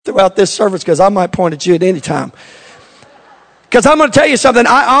throughout this service because I might point at you at any time. Because I'm going to tell you something.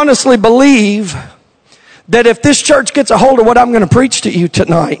 I honestly believe that if this church gets a hold of what I'm going to preach to you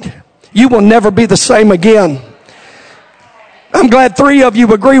tonight, you will never be the same again. I'm glad 3 of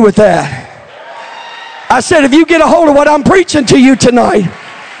you agree with that. I said, if you get a hold of what I'm preaching to you tonight,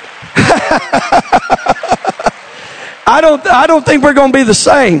 I don't think we're going to be the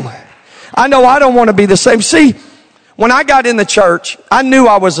same. I know I don't want to be the same. See, when I got in the church, I knew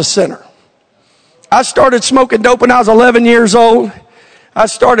I was a sinner. I started smoking dope when I was 11 years old. I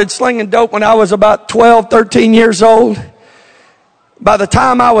started slinging dope when I was about 12, 13 years old. By the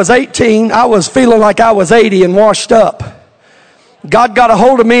time I was 18, I was feeling like I was 80 and washed up. God got a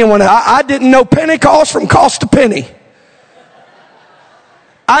hold of me, and when I didn't know Pentecost from cost to penny.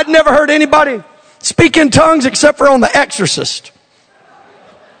 I'd never heard anybody speak in tongues except for on The Exorcist.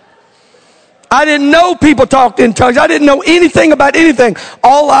 I didn't know people talked in tongues. I didn't know anything about anything.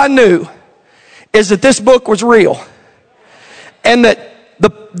 All I knew is that this book was real. And that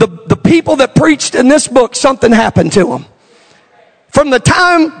the people that preached in this book, something happened to them. From the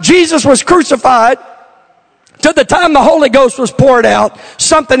time Jesus was crucified to the time the Holy Ghost was poured out,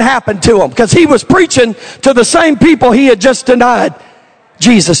 something happened to him. Because he was preaching to the same people he had just denied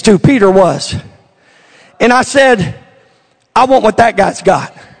Jesus to. Peter was. And I said, I want what that guy's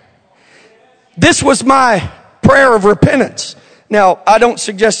got. This was my prayer of repentance. Now, I don't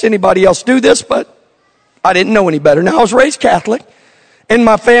suggest anybody else do this, but I didn't know any better. Now, I was raised Catholic, and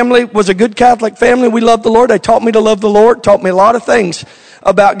my family was a good Catholic family. We loved the Lord. They taught me to love the Lord, taught me a lot of things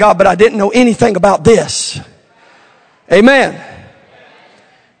about God, but I didn't know anything about this. Amen.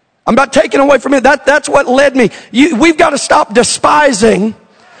 I'm not taking away from it. That's what led me. We've got to stop despising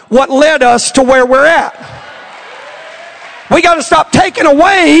what led us to where we're at. We got to stop taking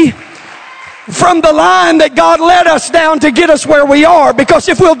away from the line that God led us down to get us where we are. Because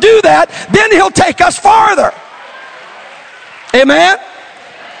if we'll do that, then He'll take us farther. Amen?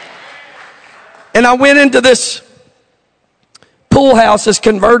 And I went into this pool house, this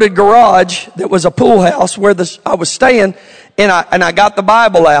converted garage that was a pool house where I was staying, and I got the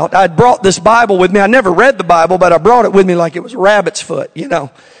Bible out. I'd brought this Bible with me. I never read the Bible, but I brought it with me like it was a rabbit's foot, in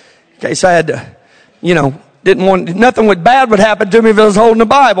case I had to, nothing bad would happen to me if I was holding the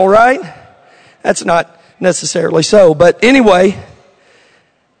Bible, right? That's not necessarily so. But anyway,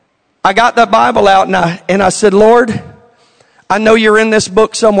 I got that Bible out and I said, Lord, I know you're in this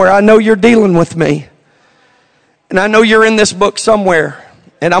book somewhere. I know you're dealing with me. And I know you're in this book somewhere.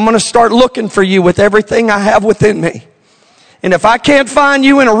 And I'm going to start looking for you with everything I have within me. And if I can't find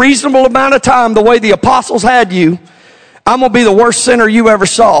you in a reasonable amount of time the way the apostles had you, I'm going to be the worst sinner you ever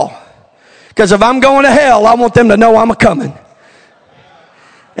saw. Because if I'm going to hell, I want them to know I'm a-coming.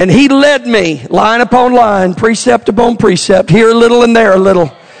 And He led me line upon line, precept upon precept, here a little and there a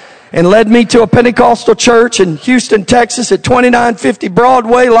little, and led me to a Pentecostal church in Houston, Texas at 2950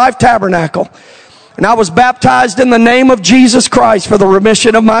 Broadway, Life Tabernacle. And I was baptized in the name of Jesus Christ for the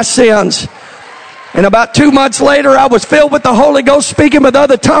remission of my sins. And about 2 months later, I was filled with the Holy Ghost, speaking with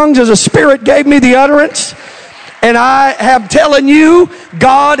other tongues as the Spirit gave me the utterance. And I am telling you,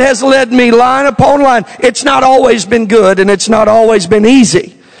 God has led me line upon line. It's not always been good, and it's not always been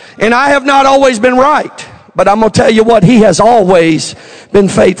easy. And I have not always been right. But I'm going to tell you what, He has always been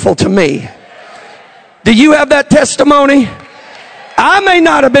faithful to me. Do you have that testimony? I may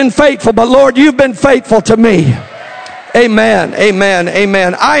not have been faithful, but Lord, you've been faithful to me. Amen, amen,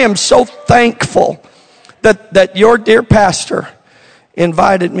 amen. I am so thankful that your dear pastor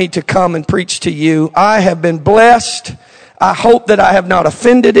invited me to come and preach to you. I have been blessed. I hope that I have not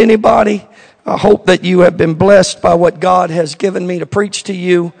offended anybody. I hope that you have been blessed by what God has given me to preach to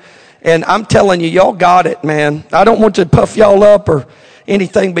you. And I'm telling you, y'all got it, man. I don't want to puff y'all up or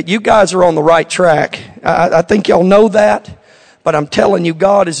anything, but you guys are on the right track. I think y'all know that. But I'm telling you,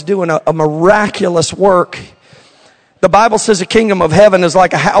 God is doing a miraculous work. The Bible says the kingdom of heaven is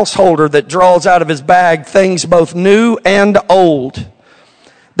like a householder that draws out of his bag things both new and old.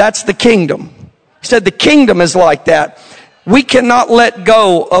 That's the kingdom. He said the kingdom is like that. We cannot let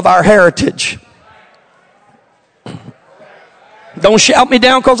go of our heritage. Don't shout me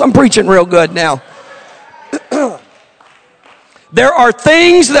down because I'm preaching real good now. There are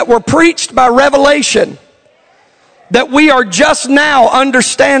things that were preached by revelation that we are just now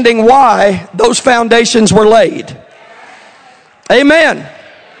understanding why those foundations were laid. Amen.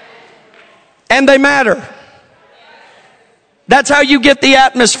 And they matter. That's how you get the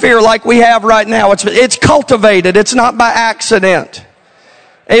atmosphere like we have right now. It's cultivated. It's not by accident.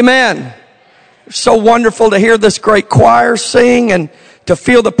 Amen. It's so wonderful to hear this great choir sing and to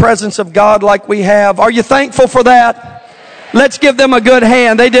feel the presence of God like we have. Are you thankful for that? Let's give them a good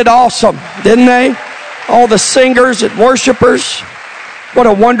hand. They did awesome, didn't they? All the singers and worshipers. What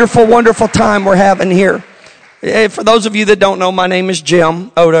a wonderful, wonderful time we're having here. For those of you that don't know, my name is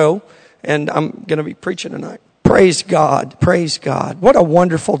Jim Odo, and I'm going to be preaching tonight. Praise God. Praise God. What a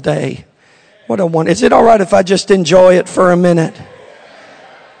wonderful day. Is it all right if I just enjoy it for a minute?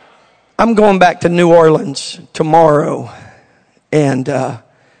 I'm going back to New Orleans tomorrow, and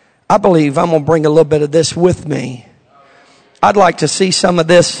I believe I'm going to bring a little bit of this with me. I'd like to see some of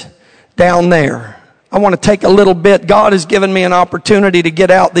this down there. I want to take a little bit. God has given me an opportunity to get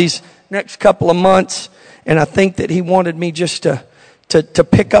out these next couple of months, and I think that He wanted me just to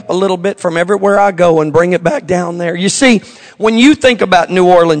pick up a little bit from everywhere I go and bring it back down there. You see, when you think about New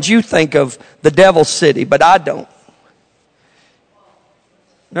Orleans, you think of the devil's city, but I don't.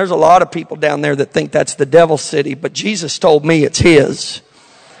 There's a lot of people down there that think that's the devil's city, but Jesus told me it's His.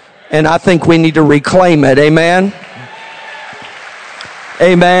 And I think we need to reclaim it. Amen?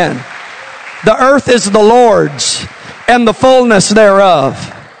 Amen. The earth is the Lord's and the fullness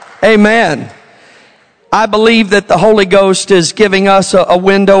thereof. Amen. I believe that the Holy Ghost is giving us a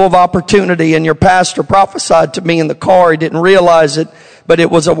window of opportunity, and your pastor prophesied to me in the car. He didn't realize it, but it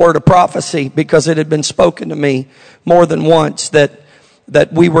was a word of prophecy because it had been spoken to me more than once that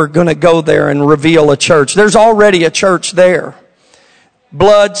we were going to go there and reveal a church. There's already a church there.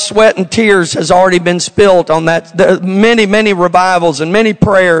 Blood, sweat, and tears has already been spilled on that. There are many, many revivals and many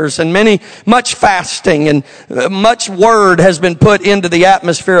prayers and much fasting and much word has been put into the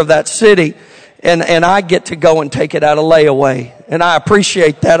atmosphere of that city. And I get to go and take it out of layaway. And I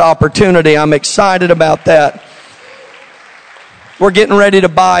appreciate that opportunity. I'm excited about that. We're getting ready to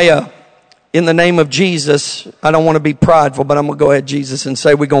buy in the name of Jesus. I don't want to be prideful, but I'm going to go ahead, Jesus, and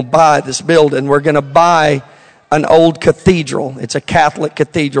say we're going to buy this building. We're going to buy an old cathedral. It's a Catholic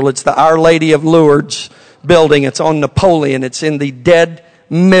cathedral. It's the Our Lady of Lourdes building. It's on Napoleon. It's in the dead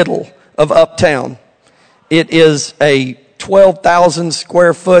middle of Uptown. It is a 12,000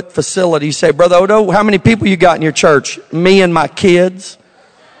 square foot facility. You say, Brother Odo, how many people you got in your church? Me and my kids.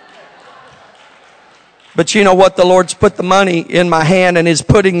 But you know what? The Lord's put the money in my hand and is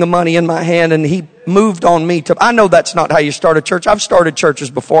putting the money in my hand, and He moved on me to, I know that's not how you start a church. I've started churches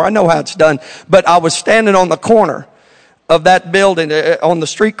before. I know how it's done. But I was standing on the corner of that building, on the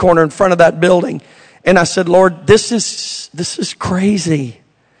street corner in front of that building. And I said, Lord, this is crazy.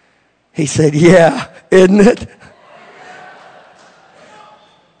 He said, yeah, isn't it?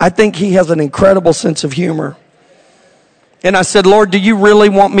 I think He has an incredible sense of humor. And I said, Lord, do you really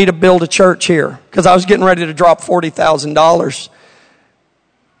want me to build a church here? Because I was getting ready to drop $40,000.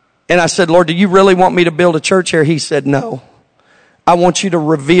 And I said, Lord, do you really want me to build a church here? He said, no. I want you to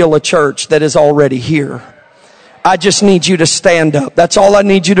reveal a church that is already here. I just need you to stand up. That's all I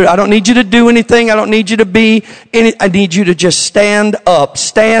need you to do. I don't need you to do anything. I don't need you to be any. I need you to just stand up.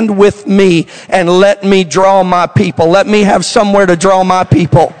 Stand with me and let me draw my people. Let me have somewhere to draw my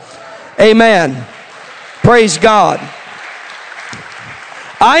people. Amen. Praise God.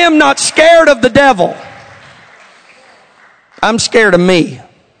 I am not scared of the devil. I'm scared of me.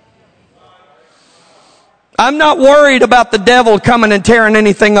 I'm not worried about the devil coming and tearing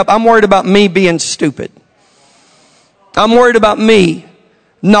anything up. I'm worried about me being stupid. I'm worried about me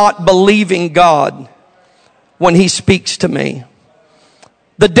not believing God when He speaks to me.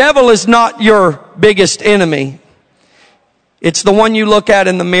 The devil is not your biggest enemy. It's the one you look at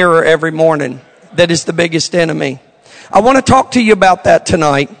in the mirror every morning that is the biggest enemy. I want to talk to you about that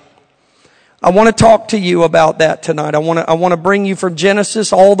tonight. I want to talk to you about that tonight. I want to bring you from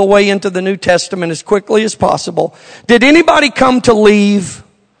Genesis all the way into the New Testament as quickly as possible. Did anybody come to leave?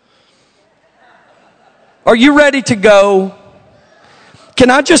 Are you ready to go? Can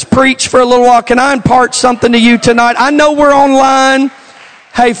I just preach for a little while? Can I impart something to you tonight? I know we're online.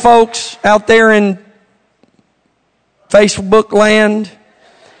 Hey folks out there in Facebook land.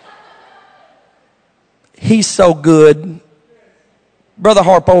 He's so good. Brother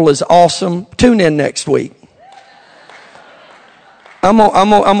Harpole is awesome. Tune in next week. I'm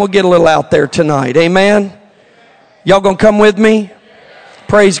gonna get a little out there tonight. Amen. Y'all gonna come with me?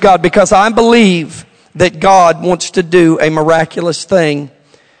 Praise God, because I believe that God wants to do a miraculous thing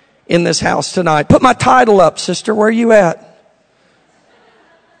in this house tonight. Put my title up, sister. Where are you at?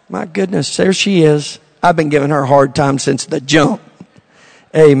 My goodness, there she is. I've been giving her a hard time since the jump.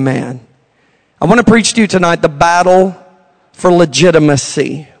 Amen. I want to preach to you tonight the battle for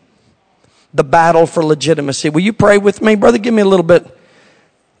legitimacy. The battle for legitimacy. Will you pray with me? Brother, give me a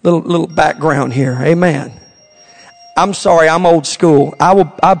little background here. Amen. I'm sorry, I'm old school.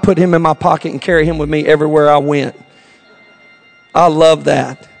 I put him in my pocket and carry him with me everywhere I went. I love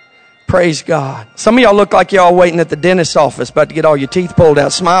that. Praise God. Some of y'all look like y'all waiting at the dentist's office about to get all your teeth pulled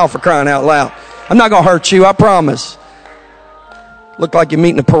out. Smile, for crying out loud. I'm not going to hurt you, I promise. Look like you're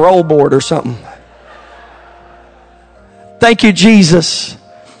meeting a parole board or something. Thank you, Jesus,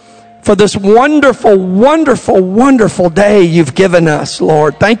 for this wonderful, wonderful, wonderful day you've given us,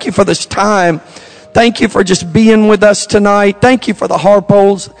 Lord. Thank you for this time. Thank you for just being with us tonight. Thank you for the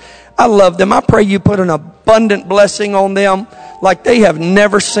Harpoles. I love them. I pray you put an abundant blessing on them like they have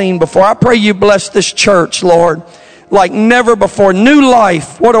never seen before. I pray you bless this church, Lord, like never before. New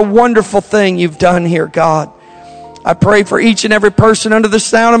life. What a wonderful thing you've done here, God. I pray for each and every person under the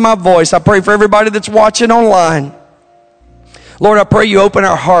sound of my voice. I pray for everybody that's watching online. Lord, I pray you open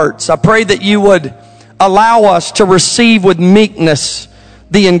our hearts. I pray that you would allow us to receive with meekness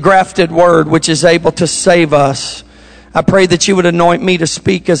the engrafted word which is able to save us. I pray that you would anoint me to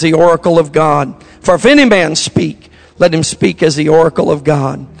speak as the oracle of God. For if any man speak, let him speak as the oracle of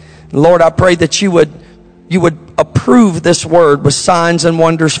God. Lord, I pray that you would approve this word with signs and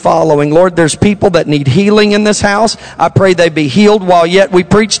wonders following. Lord, there's people that need healing in this house. I pray they be healed while yet we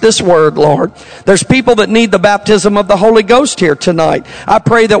preach this word, Lord. There's people that need the baptism of the Holy Ghost here tonight. I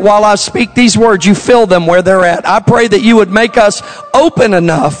pray that while I speak these words, you fill them where they're at. I pray that you would make us open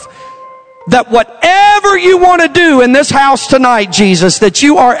enough that whatever you want to do in this house tonight, Jesus, that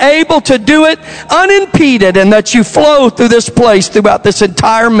you are able to do it unimpeded, and that you flow through this place throughout this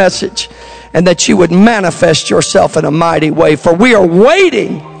entire message, and that you would manifest yourself in a mighty way. For we are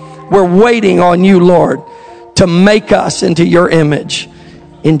waiting. We're waiting on you, Lord, to make us into your image.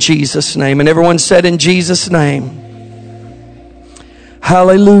 In Jesus' name. And everyone said, in Jesus' name.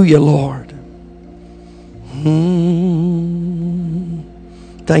 Hallelujah, Lord.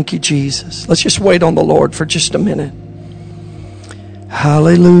 Thank you, Jesus. Let's just wait on the Lord for just a minute.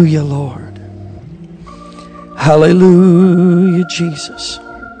 Hallelujah, Lord. Hallelujah, Jesus.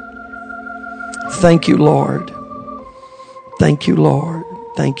 Thank you, Lord. Thank you, Lord.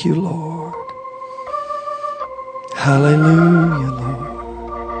 Thank you, Lord. Hallelujah, Lord.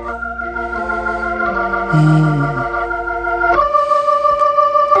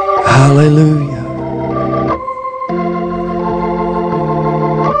 Hallelujah.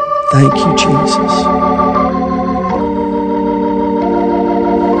 Thank you, Jesus.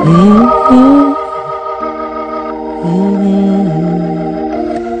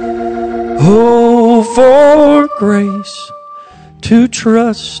 Oh, for grace to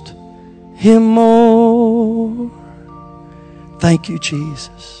trust him more. Thank you,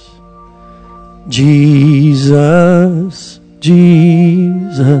 Jesus. Jesus,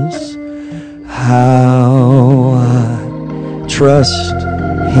 Jesus, how I trust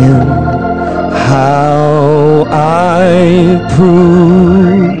him, how I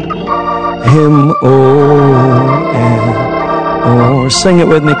prove him o'er and o'er. Sing it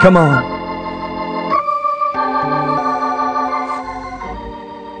with me, come on.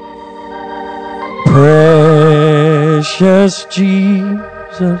 Precious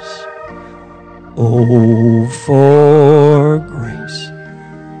Jesus, oh, for grace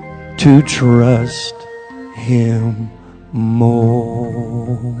to trust him more.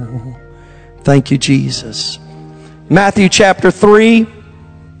 Thank you, Jesus. Matthew chapter 3.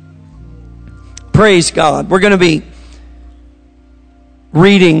 Praise God. We're going to be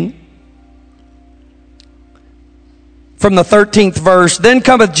reading from the 13th verse. Then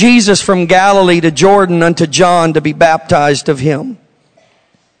cometh Jesus from Galilee to Jordan unto John to be baptized of him.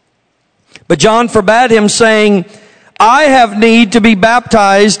 But John forbade him, saying, I have need to be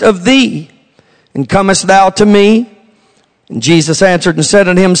baptized of thee, and comest thou to me? And Jesus answered and said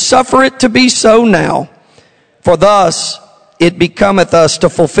unto him, suffer it to be so now, for thus it becometh us to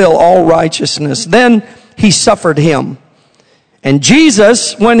fulfill all righteousness. Then he suffered him. And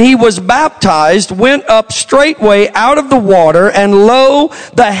Jesus, when he was baptized, went up straightway out of the water, and lo,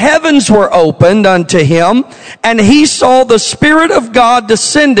 the heavens were opened unto him, and he saw the Spirit of God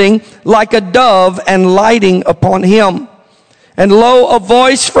descending like a dove and lighting upon him. And lo, a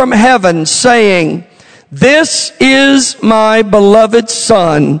voice from heaven saying, this is my beloved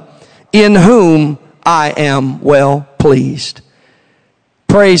Son, in whom I am well pleased.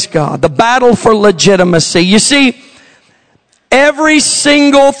 Praise God. The battle for legitimacy. You see, every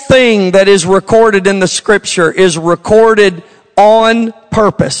single thing that is recorded in the scripture is recorded on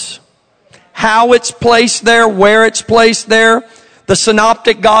purpose. How it's placed there, where it's placed there. The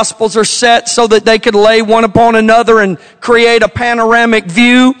synoptic gospels are set so that they could lay one upon another and create a panoramic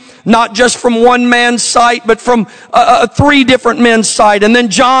view, not just from one man's sight, but from three different men's sight. And then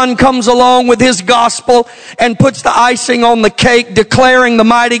John comes along with his gospel and puts the icing on the cake, declaring the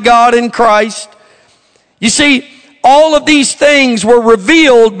mighty God in Christ. You see, all of these things were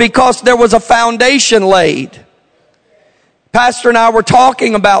revealed because there was a foundation laid. Pastor and I were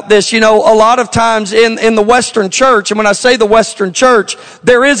talking about this. You know, a lot of times in the Western church, and when I say the Western church,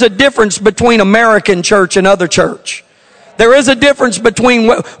 there is a difference between American church and other church. There is a difference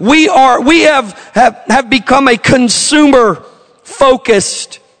between, we have become a consumer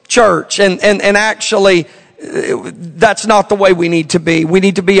focused church, and actually that's not the way we need to be. We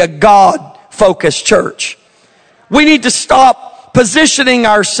need to be a God focused church. We need to stop positioning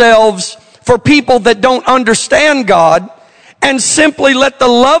ourselves for people that don't understand God, and simply let the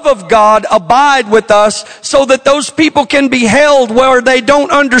love of God abide with us so that those people can be held where they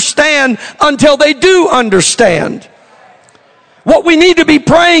don't understand until they do understand. What we need to be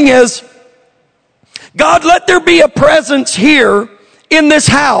praying is, God, let there be a presence here in this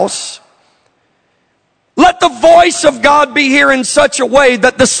house. Let the voice of God be here in such a way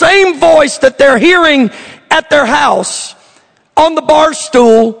that the same voice that they're hearing at their house, on the bar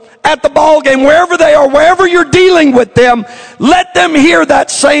stool, at the ball game, wherever they are, wherever you're dealing with them, let them hear that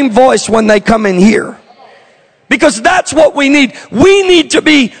same voice when they come in here. Because that's what we need. We need to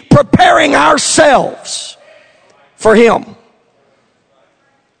be preparing ourselves for Him.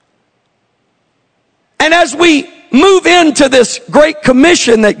 And as we move into this great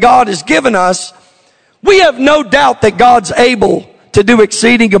commission that God has given us, we have no doubt that God's able to do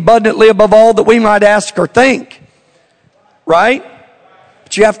exceeding abundantly above all that we might ask or think. Right?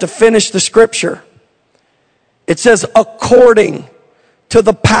 But you have to finish the scripture. It says, according to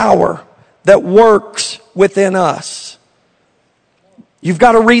the power that works within us. You've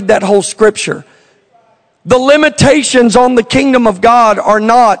got to read that whole scripture. The limitations on the kingdom of God are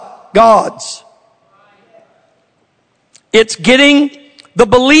not God's. It's getting the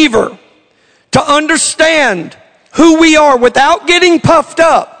believer to understand who we are without getting puffed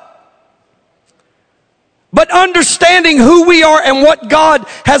up, but understanding who we are and what God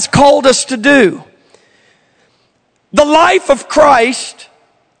has called us to do. The life of Christ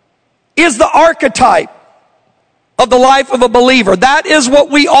is the archetype of the life of a believer. That is what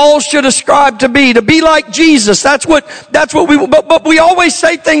we all should ascribe to be like Jesus. That's what we, but we always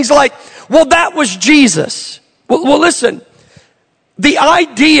say things like, well, that was Jesus. Well, listen, the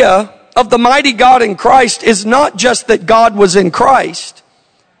idea of the mighty God in Christ is not just that God was in Christ,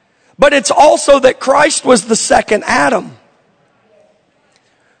 but it's also that Christ was the second Adam.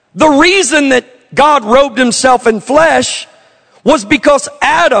 The reason that God robed Himself in flesh was because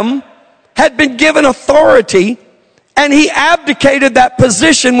Adam had been given authority and he abdicated that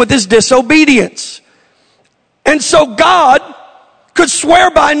position with his disobedience. And so God could swear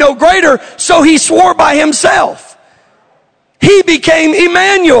by no greater, so He swore by Himself. He became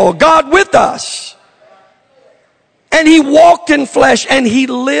Emmanuel, God with us. And He walked in flesh and He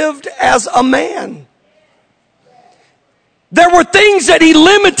lived as a man. There were things that He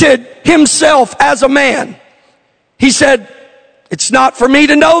limited Himself as a man. He said, it's not for me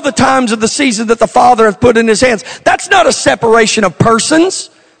to know the times of the season that the Father hath put in His hands. That's not a separation of persons.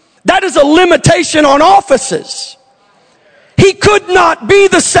 That is a limitation on offices. He could not be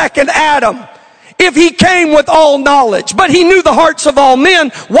the second Adam if He came with all knowledge. But He knew the hearts of all men.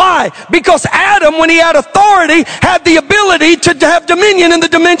 Why? Because Adam, when he had authority, had the ability to have dominion in the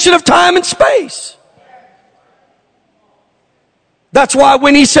dimension of time and space. That's why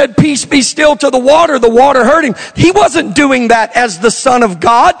when He said, peace be still to the water heard Him. He wasn't doing that as the Son of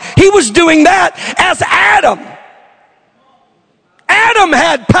God. He was doing that as Adam. Adam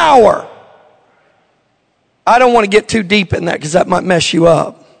had power. I don't want to get too deep in that because that might mess you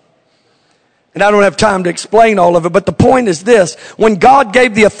up. And I don't have time to explain all of it, but the point is this. When God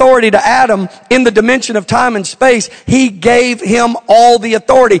gave the authority to Adam in the dimension of time and space, He gave him all the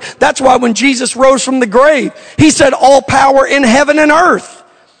authority. That's why when Jesus rose from the grave, He said, all power in heaven and earth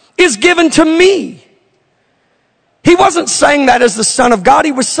is given to me. He wasn't saying that as the Son of God.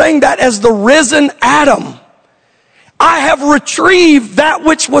 He was saying that as the risen Adam. I have retrieved that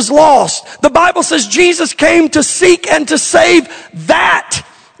which was lost. The Bible says Jesus came to seek and to save that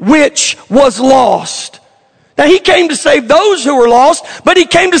which was lost. Now He came to save those who were lost, but He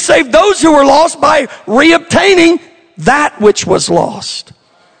came to save those who were lost by reobtaining that which was lost.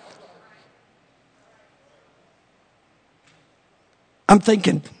 I'm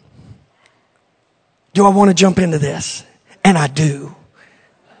thinking, do I want to jump into this? And I do.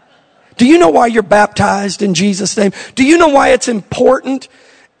 Do you know why you're baptized in Jesus' name? Do you know why it's important?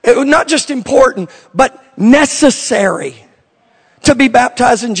 Not just important, but necessary to be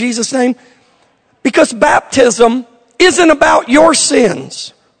baptized in Jesus' name? Because baptism isn't about your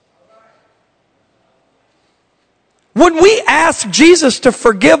sins. When we ask Jesus to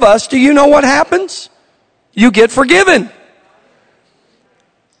forgive us, do you know what happens? you get forgiven.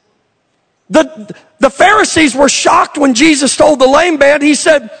 The Pharisees were shocked when Jesus told the lame man, he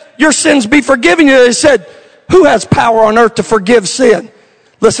said, your sins be forgiven you. They said, who has power on earth to forgive sin?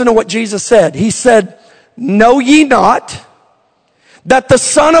 Listen to what Jesus said. He said, know ye not that the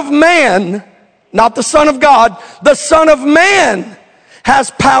Son of Man, not the Son of God, the Son of Man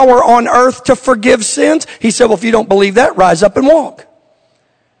has power on earth to forgive sins? He said, well, if you don't believe that, rise up and walk.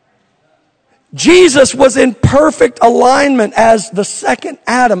 Jesus was in perfect alignment as the second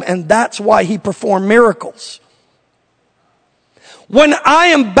Adam, and that's why he performed miracles. When I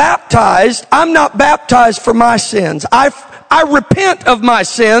am baptized, I'm not baptized for my sins. I repent of my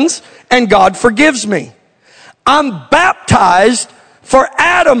sins, and God forgives me. I'm baptized for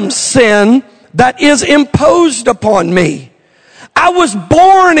Adam's sin that is imposed upon me. I was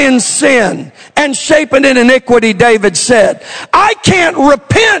born in sin and shapen in iniquity, David said. I can't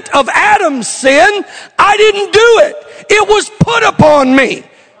repent of Adam's sin. I didn't do it. It was put upon me.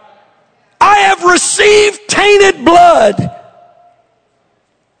 I have received tainted blood.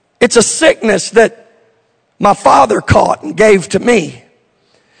 It's a sickness that my father caught and gave to me.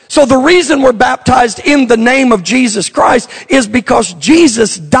 So the reason we're baptized in the name of Jesus Christ is because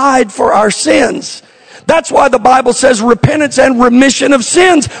Jesus died for our sins. That's why the Bible says repentance and remission of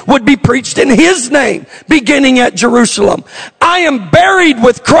sins would be preached in His name, beginning at Jerusalem. I am buried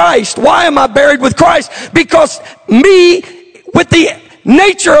with Christ. Why am I buried with Christ? Because me, with the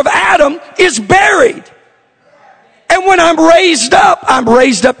nature of Adam, is buried. And when I'm raised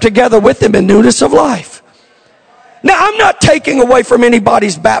up together with Him in newness of life. Now, I'm not taking away from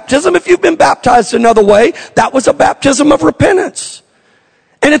anybody's baptism. If you've been baptized another way, that was a baptism of repentance.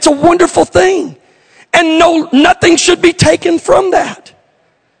 And it's a wonderful thing. And nothing should be taken from that.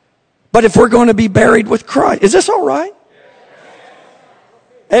 But if we're going to be buried with Christ, is this all right?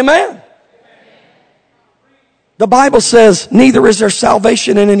 Amen. The Bible says, neither is there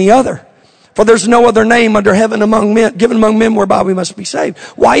salvation in any other. For there's no other name under heaven given among men whereby we must be saved.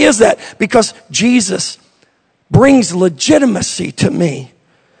 Why is that? Because Jesus brings legitimacy to me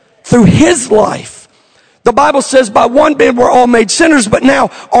through His life. The Bible says by one man we're all made sinners, but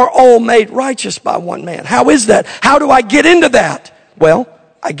now are all made righteous by one man. How is that? How do I get into that? Well,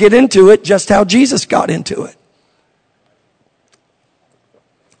 I get into it just how Jesus got into it.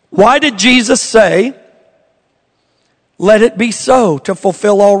 Why did Jesus say, let it be so, to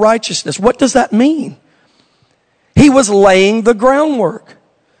fulfill all righteousness? What does that mean? He was laying the groundwork.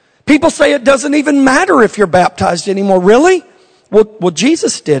 People say it doesn't even matter if you're baptized anymore. Really? Well,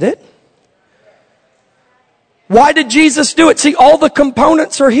 Jesus did it. Why did Jesus do it? See, all the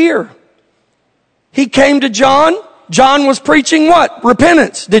components are here. He came to John. John was preaching what?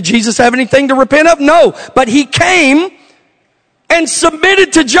 Repentance. Did Jesus have anything to repent of? No. But He came and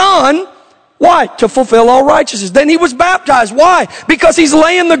submitted to John. Why? To fulfill all righteousness. Then He was baptized. Why? Because He's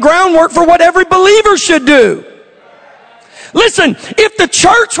laying the groundwork for what every believer should do. Listen, if the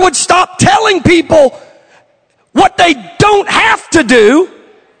church would stop telling people what they don't have to do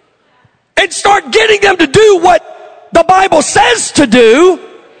and start getting them to do what the Bible says to do.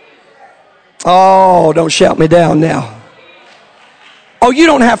 Oh, don't shout me down now. Oh, you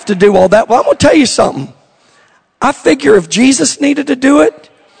don't have to do all that. Well, I'm going to tell you something. I figure if Jesus needed to do it,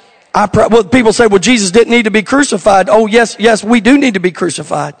 well, people say, well, Jesus didn't need to be crucified. Oh, yes, we do need to be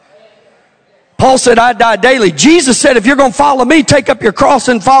crucified. Paul said, I die daily. Jesus said, if you're going to follow me, take up your cross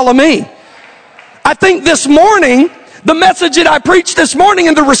and follow me. I think this morning, the message that I preached this morning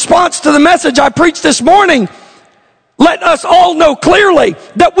and the response to the message I preached this morning, let us all know clearly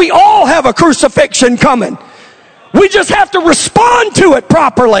that we all have a crucifixion coming. We just have to respond to it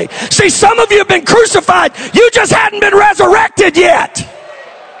properly. See, some of you have been crucified. You just hadn't been resurrected yet.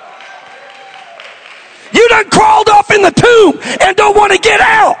 You done crawled off in the tomb and don't want to get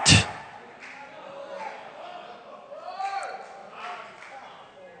out.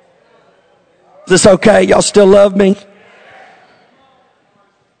 Is this okay? Y'all still love me?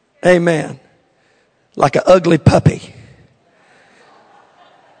 Amen. Like an ugly puppy.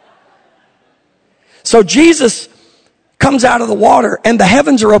 So Jesus comes out of the water and the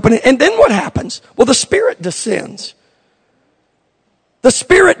heavens are open. And then what happens? Well, the Spirit descends. The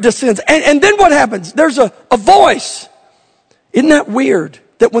Spirit descends. And then what happens? There's a voice. Isn't that weird?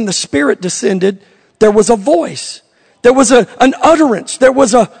 That when the Spirit descended, there was a voice. There was an utterance. There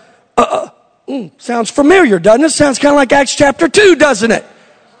was sounds familiar, doesn't it? Sounds kind of like Acts chapter 2, doesn't it?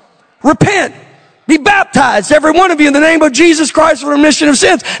 Repent. Be baptized, every one of you, in the name of Jesus Christ for remission of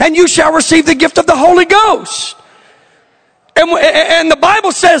sins, and you shall receive the gift of the Holy Ghost. And the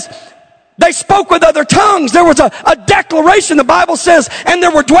Bible says they spoke with other tongues. There was a declaration. The Bible says, and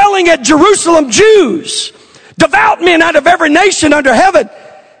there were dwelling at Jerusalem Jews. devout men out of every nation under heaven.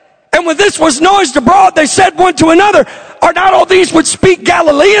 And when this was noised abroad, they said one to another, are not all these which speak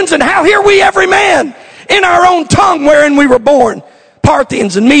Galileans? And how hear we every man in our own tongue wherein we were born?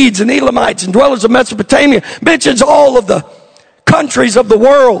 Parthians and Medes and Elamites and dwellers of Mesopotamia, mentions all of the countries of the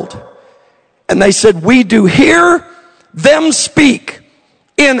world. And they said, we do hear them speak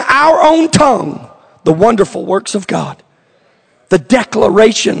in our own tongue the wonderful works of God. The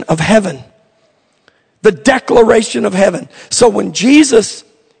declaration of heaven. The declaration of heaven. So when Jesus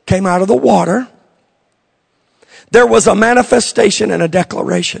came out of the water, there was a manifestation and a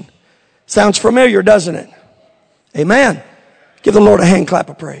declaration. Sounds familiar, doesn't it? Amen. Give the Lord a hand clap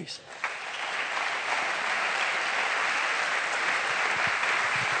of praise.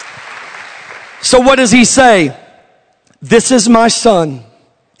 So what does he say? This is my son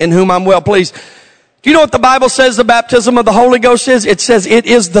in whom I'm well pleased. Do you know what the Bible says the baptism of the Holy Ghost is? It says it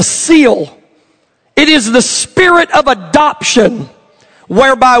is the seal. It is the spirit of adoption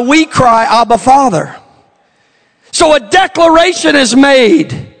whereby we cry, Abba, Father. So a declaration is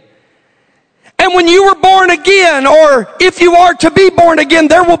made. And when you were born again, or if you are to be born again,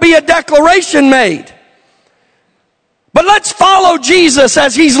 there will be a declaration made. But let's follow Jesus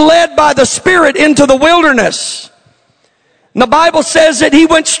as he's led by the Spirit into the wilderness. And the Bible says that he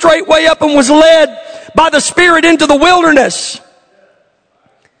went straightway up and was led by the Spirit into the wilderness.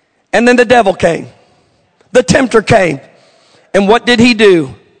 And then the devil came. The tempter came. And what did he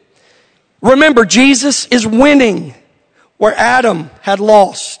do? Remember, Jesus is winning where Adam had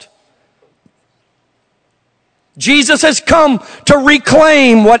lost. Jesus has come to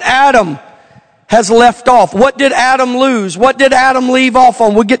reclaim what Adam has left off. What did Adam lose? What did Adam leave off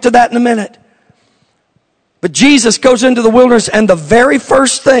on? We'll get to that in a minute. But Jesus goes into the wilderness, and the very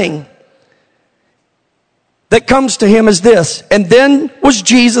first thing that comes to him is this. And then was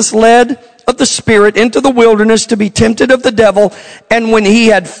Jesus led of the Spirit into the wilderness to be tempted of the devil. And when he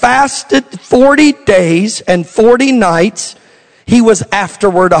had fasted 40 days and 40 nights, he was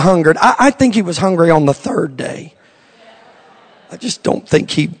afterward a-hungered. I think he was hungry on the third day. I just don't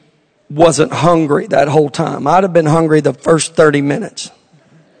think he wasn't hungry that whole time. I'd have been hungry the first 30 minutes.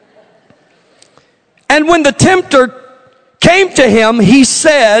 And when the tempter came to him, he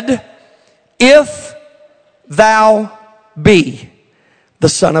said, if thou be the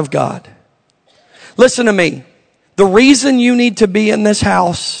Son of God. Listen to me. The reason you need to be in this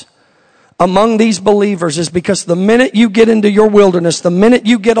house among these believers is because the minute you get into your wilderness, the minute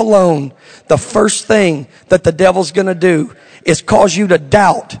you get alone, the first thing that the devil's going to do is cause you to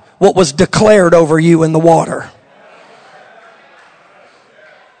doubt what was declared over you in the water.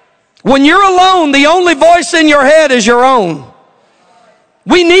 When you're alone, the only voice in your head is your own.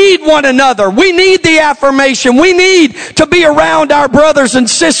 We need one another. We need the affirmation. We need to be around our brothers and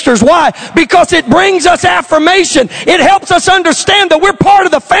sisters. Why? Because it brings us affirmation. It helps us understand that we're part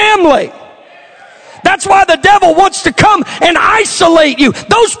of the family. That's why the devil wants to come and isolate you.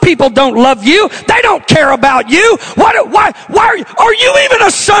 Those people don't love you. They don't care about you. Why are you even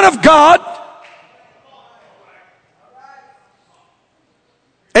a son of God?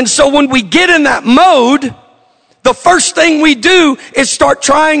 And so when we get in that mode, the first thing we do is start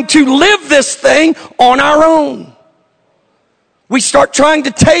trying to live this thing on our own. We start trying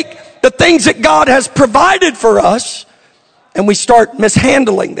to take the things that God has provided for us and we start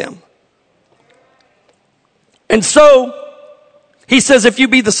mishandling them. And so he says, if you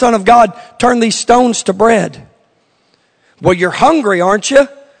be the Son of God, turn these stones to bread. Well, you're hungry, aren't you?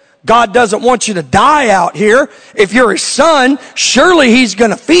 God doesn't want you to die out here. If you're his son, surely he's going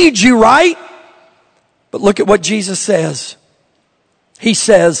to feed you, right? But look at what Jesus says. He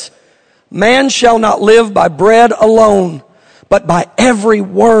says, man shall not live by bread alone, but by every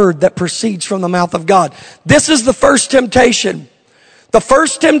word that proceeds from the mouth of God. This is the first temptation. The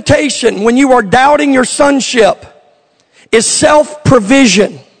first temptation when you are doubting your sonship is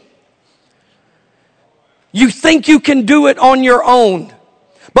self-provision. You think you can do it on your own.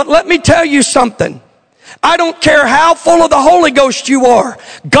 But let me tell you something. I don't care how full of the Holy Ghost you are.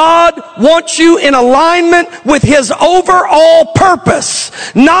 God wants you in alignment with his overall purpose.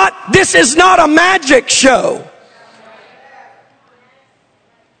 This is not a magic show.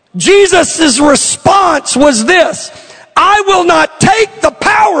 Jesus' response was this: I will not take the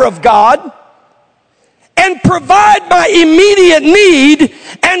power of God and provide my immediate need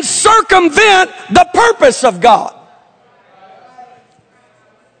and circumvent the purpose of God.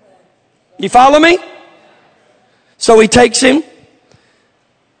 You follow me? So he takes him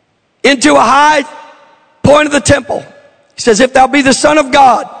into a high point of the temple. He says, if thou be the Son of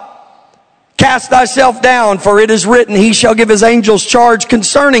God, cast thyself down, for it is written, he shall give his angels charge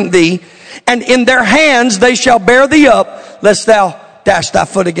concerning thee, and in their hands they shall bear thee up, lest thou dash thy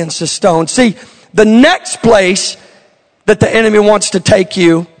foot against a stone. See, the next place that the enemy wants to take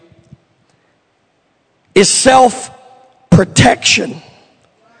you is self-protection.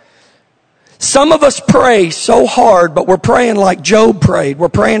 Some of us pray so hard, but we're praying like Job prayed. We're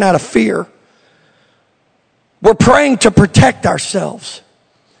praying out of fear. We're praying to protect ourselves.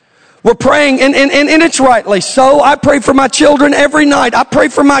 We're praying, and it's rightly so. I pray for my children every night. I pray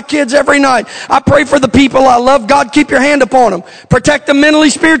for my kids every night. I pray for the people I love. God, keep your hand upon them. Protect them mentally,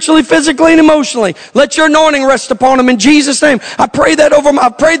 spiritually, physically, and emotionally. Let your anointing rest upon them in Jesus' name. I've prayed that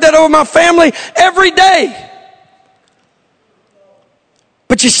over my family every day.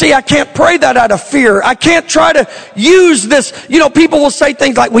 But you see, I can't pray that out of fear. I can't try to use this. You know, people will say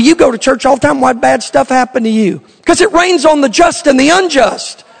things like, well, you go to church all the time. Why bad stuff happen to you? Because it rains on the just and the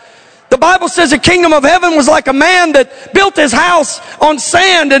unjust. The Bible says the kingdom of heaven was like a man that built his house on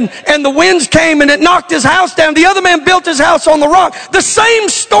sand and the winds came and it knocked his house down. The other man built his house on the rock. The same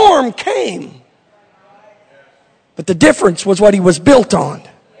storm came. But the difference was what he was built on.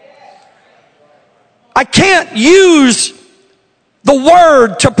 I can't use the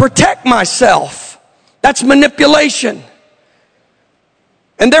word to protect myself. That's manipulation.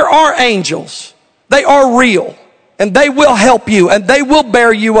 And there are angels. They are real. And they will help you and they will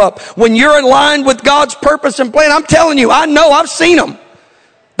bear you up. When you're in line with God's purpose and plan, I'm telling you, I know, I've seen them.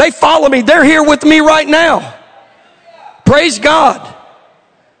 They follow me. They're here with me right now. Praise God.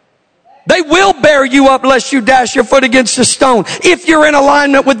 They will bear you up lest you dash your foot against a stone if you're in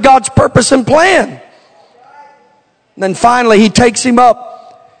alignment with God's purpose and plan. And then finally, he takes him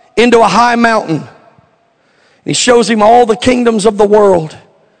up into a high mountain. He shows him all the kingdoms of the world.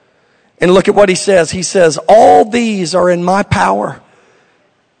 And look at what he says. He says, all these are in my power.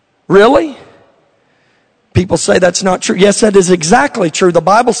 Really? People say that's not true. Yes, that is exactly true. The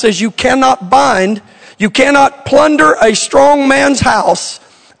Bible says you cannot plunder a strong man's house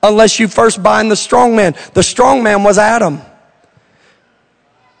unless you first bind the strong man. The strong man was Adam.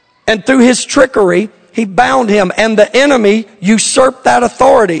 And through his trickery, he bound him, and the enemy usurped that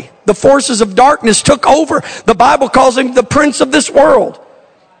authority. The forces of darkness took over. The Bible calls him the prince of this world.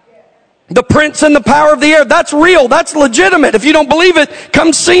 The prince and the power of the air. That's real. That's legitimate. If you don't believe it,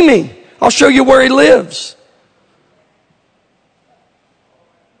 come see me. I'll show you where he lives.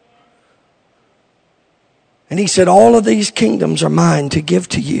 And he said, all of these kingdoms are mine to give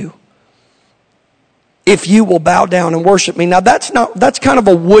to you if you will bow down and worship me. Now that's kind of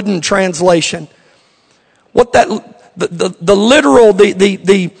a wooden translation. What that the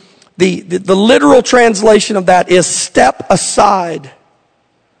literal translation of that is step aside.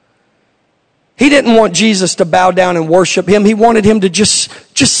 He didn't want Jesus to bow down and worship him. He wanted him to just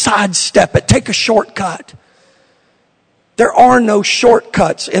sidestep it, take a shortcut. There are no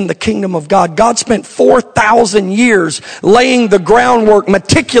shortcuts in the kingdom of God. God spent 4,000 years laying the groundwork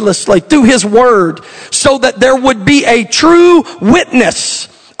meticulously through his word so that there would be a true witness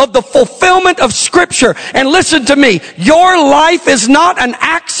of the fulfillment of Scripture. And listen to me, your life is not an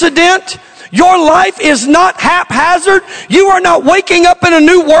accident. Your life is not haphazard. You are not waking up in a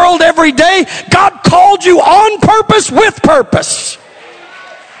new world every day. God called you on purpose with purpose.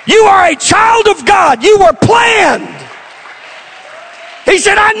 You are a child of God. You were planned. He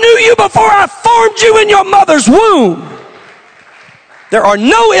said, I knew you before I formed you in your mother's womb. There are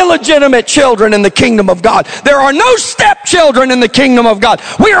no illegitimate children in the kingdom of God. There are no stepchildren in the kingdom of God.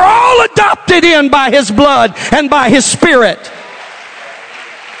 We are all adopted in by his blood and by his Spirit.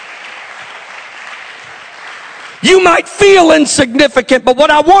 You might feel insignificant, but what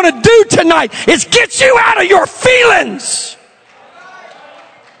I want to do tonight is get you out of your feelings.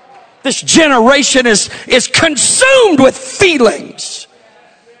 This generation is consumed with feelings.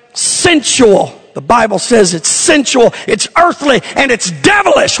 Sensual. The Bible says it's sensual, it's earthly, and it's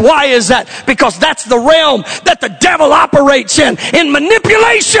devilish. Why is that? Because that's the realm that the devil operates in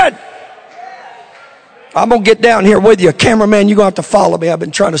manipulation. I'm going to get down here with you. Cameraman, you're going to have to follow me. I've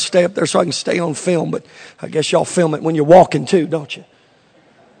been trying to stay up there so I can stay on film, but I guess y'all film it when you're walking too, don't you?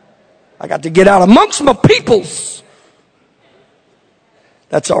 I got to get out amongst my peoples.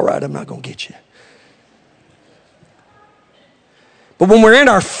 That's all right. I'm not going to get you. But when we're in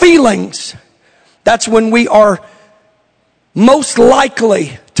our feelings, that's when we are most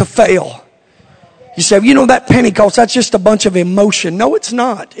likely to fail. You say, you know, that Pentecost, that's just a bunch of emotion. No, it's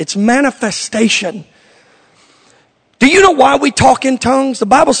not. It's manifestation. Do you know why we talk in tongues? The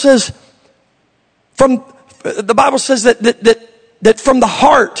Bible says that from the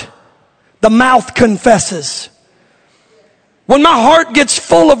heart, the mouth confesses. When my heart gets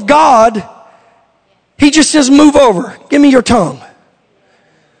full of God, he just says, move over. Give me your tongue.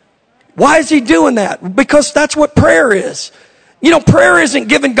 Why is he doing that? Because that's what prayer is. You know, prayer isn't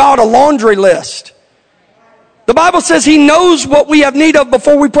giving God a laundry list. The Bible says he knows what we have need of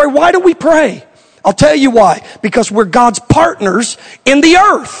before we pray. Why do we pray? I'll tell you why. Because we're God's partners in the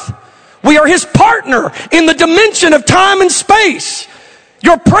earth. We are his partner in the dimension of time and space.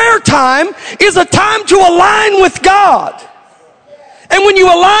 Your prayer time is a time to align with God. And when you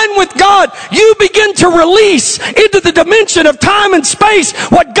align with God, you begin to release into the dimension of time and space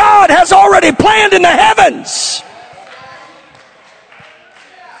what God has already planned in the heavens.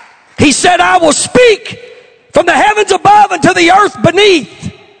 He said, I will speak from the heavens above and to the earth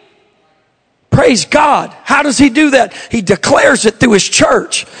beneath. Praise God. How does he do that? He declares it through his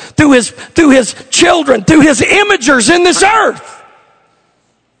church, through his children, through his imagers in this earth.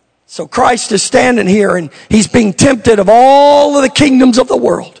 So Christ is standing here and he's being tempted of all of the kingdoms of the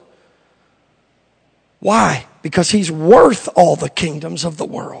world. Why? Because he's worth all the kingdoms of the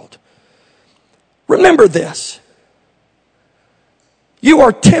world. Remember this. You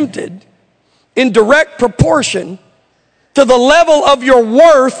are tempted in direct proportion to the level of your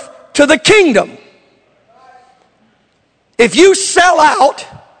worth to the kingdom. If you sell out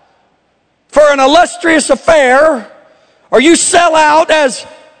for an illustrious affair, or you sell out as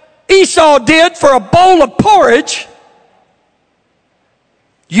Esau did for a bowl of porridge,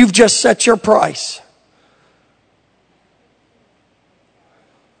 you've just set your price.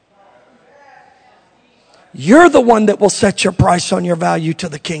 You're the one that will set your price on your value to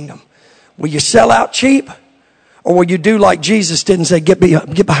the kingdom. Will you sell out cheap? Or will you do like Jesus did and say, get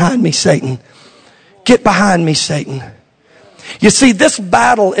behind me, Satan. Get behind me, Satan. You see, this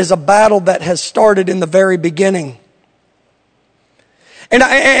battle is a battle that has started in the very beginning. And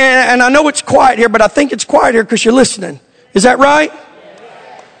I know it's quiet here, but I think it's quiet here because you're listening. Is that right?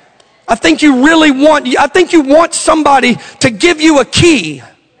 I think you want somebody to give you a key.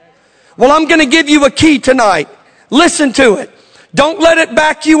 Well, I'm going to give you a key tonight. Listen to it. Don't let it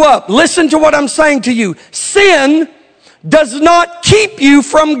back you up. Listen to what I'm saying to you. Sin does not keep you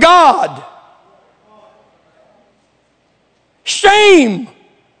from God. Shame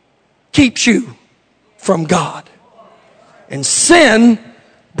keeps you from God. And sin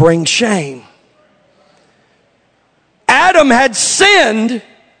brings shame. Adam had sinned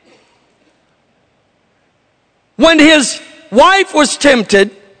when his wife was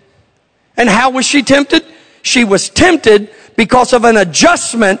tempted. And how was she tempted? She was tempted because of an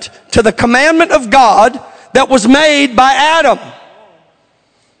adjustment to the commandment of God that was made by Adam.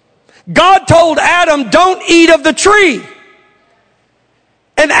 God told Adam, don't eat of the tree.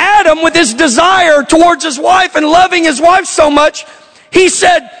 And Adam, with his desire towards his wife and loving his wife so much, he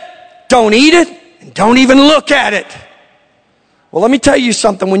said, don't eat it and don't even look at it. Well, let me tell you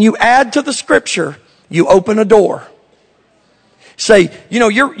something. When you add to the scripture, you open a door. Say,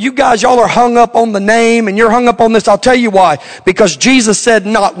 you guys, y'all are hung up on the name and you're hung up on this. I'll tell you why. Because Jesus said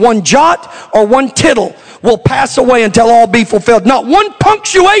not one jot or one tittle will pass away until all be fulfilled. Not one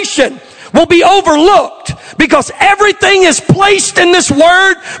punctuation will be overlooked, because everything is placed in this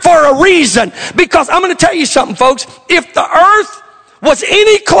word for a reason. Because I'm going to tell you something, folks. If the earth was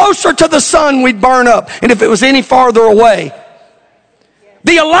any closer to the sun, we'd burn up. And if it was any farther away,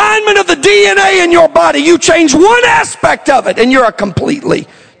 the alignment of the DNA in your body, you change one aspect of it and you're a completely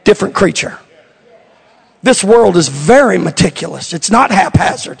different creature. This world is very meticulous. It's not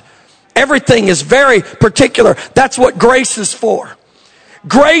haphazard. Everything is very particular. That's what grace is for.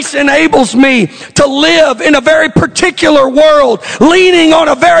 Grace enables me to live in a very particular world, leaning on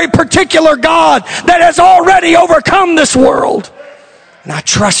a very particular God that has already overcome this world. And I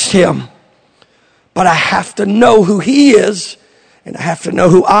trust him. But I have to know who he is, and I have to know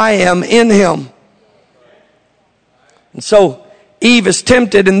who I am in him. And so Eve is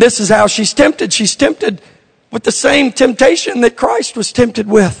tempted, and this is how she's tempted. She's tempted with the same temptation that Christ was tempted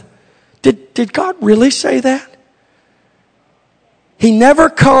with. Did God really say that? He never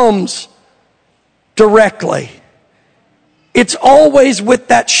comes directly. It's always with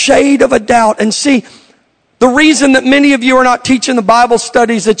that shade of a doubt. And see, the reason that many of you are not teaching the Bible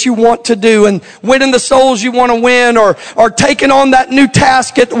studies that you want to do, and winning the souls you want to win, or taking on that new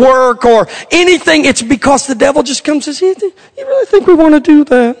task at work or anything, it's because the devil just comes and says, you really think we want to do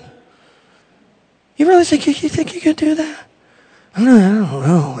that? You really think you can do that? I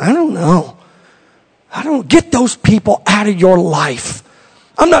don't know. I don't get those people out of your life.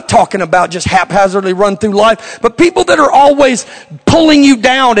 I'm not talking about just haphazardly run through life, but people that are always pulling you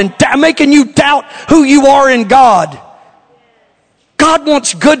down and making you doubt who you are in God. God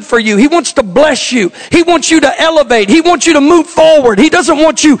wants good for you. He wants to bless you. He wants you to elevate. He wants you to move forward. He doesn't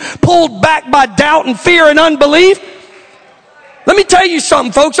want you pulled back by doubt and fear and unbelief. Let me tell you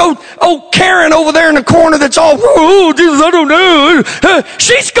something, folks. Oh, Karen over there in the corner that's all, oh, Jesus, I don't know.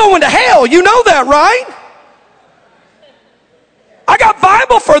 She's going to hell. You know that, right? I got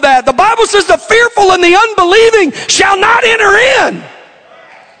Bible for that. The Bible says the fearful and the unbelieving shall not enter in.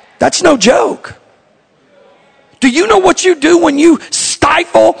 That's no joke. Do you know what you do when you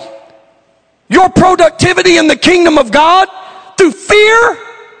stifle your productivity in the kingdom of God through fear?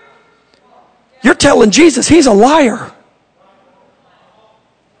 You're telling Jesus he's a liar.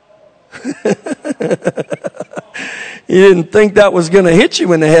 You didn't think that was going to hit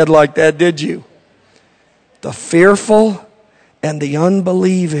you in the head like that, did you? The fearful and the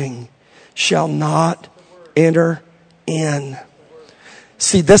unbelieving shall not enter in.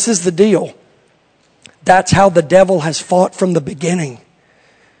 See, this is the deal. That's how the devil has fought from the beginning.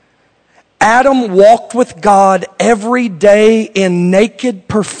 Adam walked with God every day in naked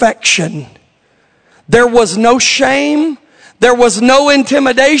perfection. There was no shame. There was no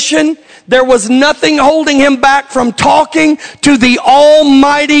intimidation. There was nothing holding him back from talking to the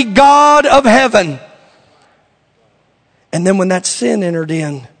Almighty God of heaven. And then when that sin entered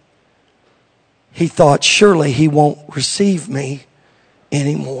in, he thought, surely he won't receive me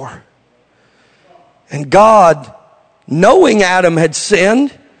anymore. And God, knowing Adam had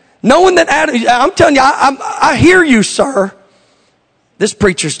sinned, knowing that Adam, I'm telling you, I hear you, sir. This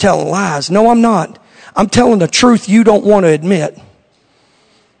preacher's telling lies. No, I'm not. I'm telling the truth you don't want to admit.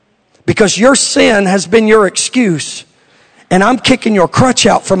 Because your sin has been your excuse. And I'm kicking your crutch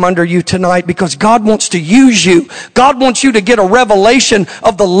out from under you tonight because God wants to use you. God wants you to get a revelation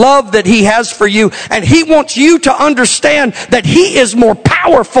of the love that He has for you. And He wants you to understand that He is more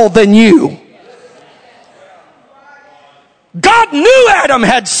powerful than you. God knew Adam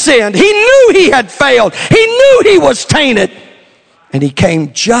had sinned. He knew he had failed. He knew he was tainted. And He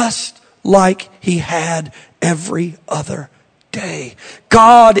came just like He had every other day.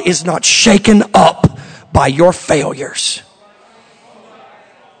 God is not shaken up by your failures.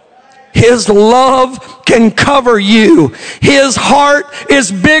 His love can cover you. His heart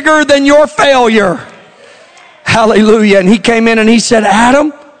is bigger than your failure. Hallelujah. And He came in and He said,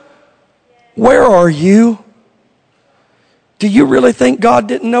 Adam, where are you? Do you really think God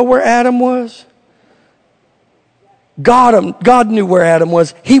didn't know where Adam was? God knew where Adam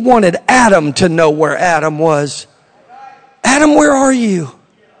was. He wanted Adam to know where Adam was. Adam, where are you?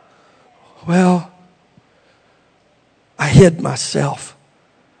 Well, I hid myself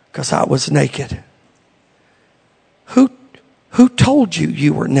because I was naked. Who told you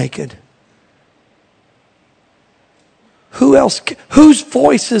you were naked? Who else? Whose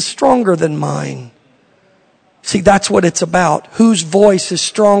voice is stronger than mine? See, that's what it's about. Whose voice is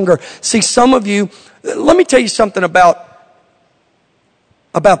stronger? See, some of you, let me tell you something about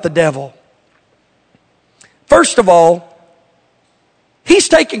the devil. First of all, he's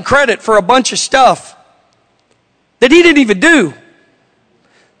taking credit for a bunch of stuff that he didn't even do.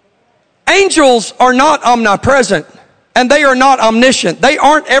 Angels are not omnipresent and they are not omniscient. They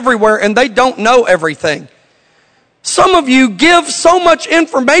aren't everywhere and they don't know everything. Some of you give so much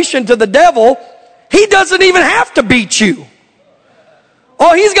information to the devil, he doesn't even have to beat you.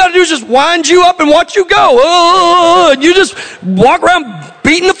 All he's got to do is just wind you up and watch you go. And you just walk around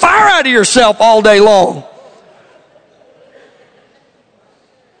beating the fire out of yourself all day long.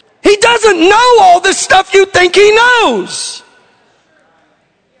 He doesn't know all this stuff you think he knows.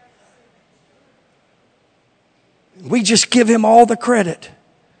 We just give him all the credit.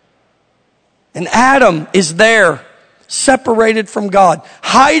 And Adam is there, separated from God,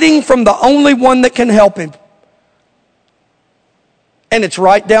 hiding from the only one that can help him. And it's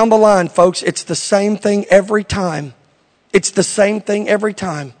right down the line, folks. It's the same thing every time. It's the same thing every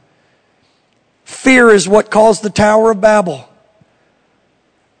time. Fear is what caused the Tower of Babel.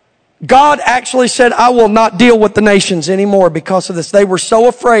 God actually said, I will not deal with the nations anymore because of this. They were so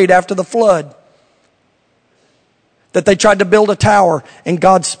afraid after the flood that they tried to build a tower and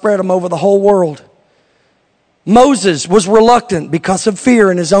God spread them over the whole world. Moses was reluctant because of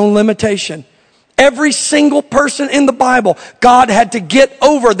fear and his own limitation. Every single person in the Bible, God had to get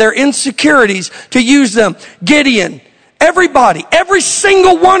over their insecurities to use them. Gideon, everybody, every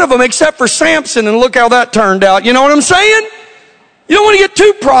single one of them except for Samson, and look how that turned out. You know what I'm saying? You don't want to get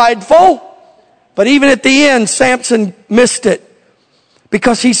too prideful. But even at the end, Samson missed it.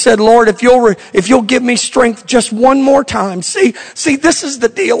 Because he said, Lord, if you'll give me strength just one more time. See, this is the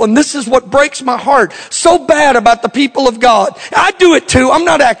deal, and this is what breaks my heart so bad about the people of God. I do it too. I'm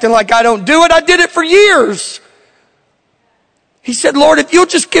not acting like I don't do it. I did it for years. He said, Lord, if you'll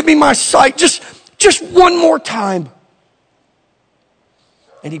just give me my sight just one more time.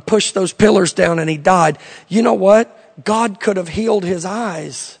 And he pushed those pillars down and he died. You know what? God could have healed his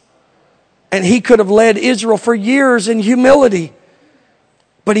eyes. And he could have led Israel for years in humility.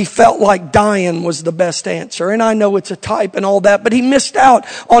 But he felt like dying was the best answer. And I know it's a type and all that, but he missed out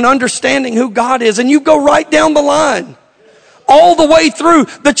on understanding who God is. And you go right down the line, all the way through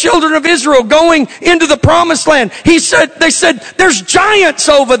the children of Israel going into the promised land. They said, there's giants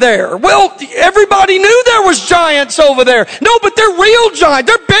over there. Well, everybody knew there was giants over there. No, but they're real giants.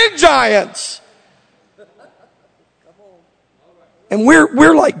 They're big giants. And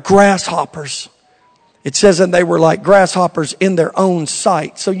we're like grasshoppers. It says, and they were like grasshoppers in their own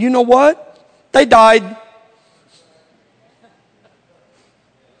sight. So you know what? They died.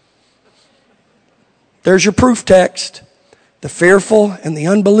 There's your proof text. The fearful and the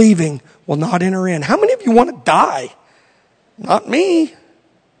unbelieving will not enter in. How many of you want to die? Not me.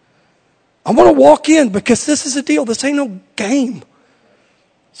 I want to walk in because this is a deal. This ain't no game.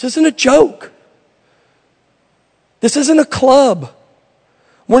 This isn't a joke. This isn't a club.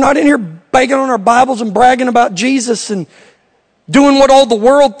 We're not in here banging on our Bibles and bragging about Jesus and doing what all the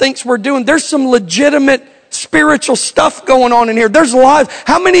world thinks we're doing. There's some legitimate spiritual stuff going on in here. There's lives.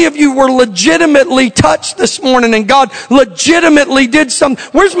 How many of you were legitimately touched this morning and God legitimately did something?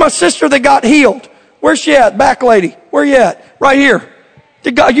 Where's my sister that got healed? Where's she at? Back lady. Where you at? Right here.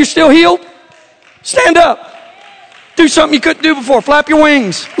 Did God, you still healed? Stand up. Do something you couldn't do before. Flap your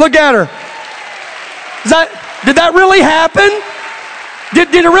wings. Look at her. Did that really happen? Did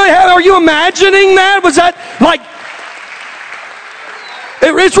it really happen? Are you imagining that? Was that like,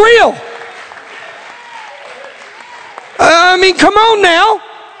 it's real. I mean, come on now.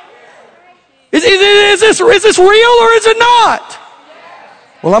 Is this real or is it not?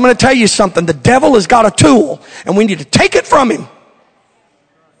 Well, I'm going to tell you something. The devil has got a tool and we need to take it from him.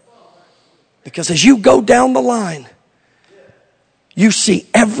 Because as you go down the line, you see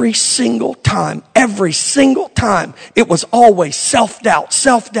every single time, it was always self-doubt.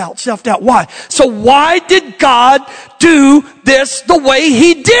 Why? So why did God do this the way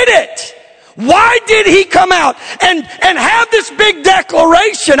he did it? Why did he come out and have this big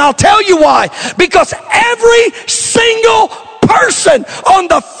declaration? I'll tell you why. Because every single person on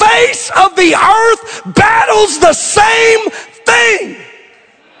the face of the earth battles the same thing.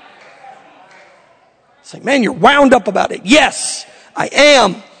 Say, man, you're wound up about it. Yes, I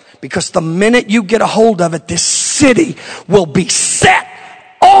am. Because the minute you get a hold of it, this city will be set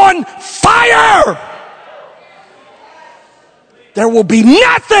on fire. There will be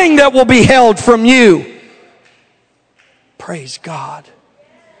nothing that will be held from you. Praise God.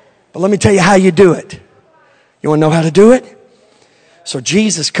 But let me tell you how you do it. You want to know how to do it? So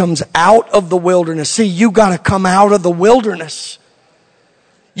Jesus comes out of the wilderness. See, you got to come out of the wilderness.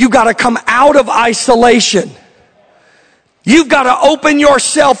 You got to come out of isolation. You've got to open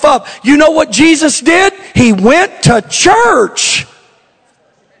yourself up. You know what Jesus did? He went to church.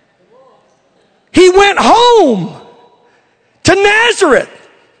 He went home to Nazareth.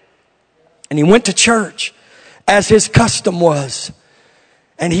 And he went to church as his custom was.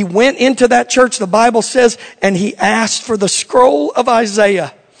 And he went into that church, the Bible says, and he asked for the scroll of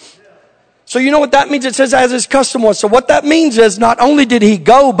Isaiah. So you know what that means? It says as his custom was. So what that means is not only did he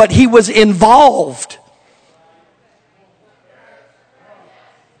go, but he was involved.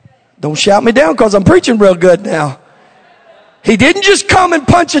 Don't shout me down because I'm preaching real good now. He didn't just come and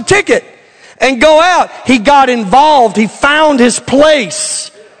punch a ticket and go out. He got involved. He found his place.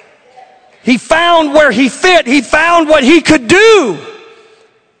 He found where he fit. He found what he could do.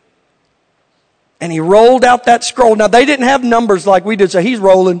 And he rolled out that scroll. Now, they didn't have numbers like we did. So he's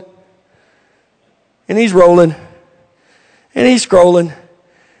rolling. And he's rolling. And he's scrolling.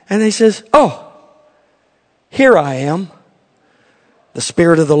 And he says, oh, here I am. The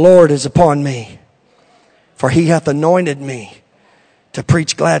Spirit of the Lord is upon me, for he hath anointed me to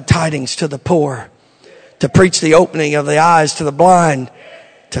preach glad tidings to the poor, to preach the opening of the eyes to the blind,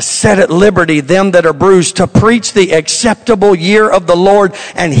 to set at liberty them that are bruised, to preach the acceptable year of the Lord.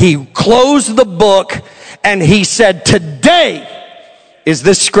 And he closed the book and he said, today is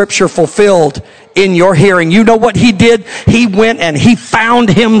this scripture fulfilled in your hearing. You know what he did? He went and he found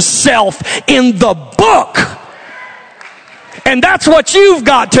himself in the book. And that's what you've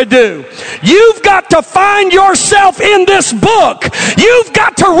got to do. You've got to find yourself in this book. You've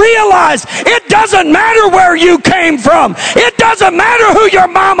got to realize it doesn't matter where you came from. It doesn't matter who your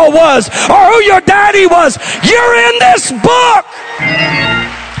mama was or who your daddy was. You're in this book.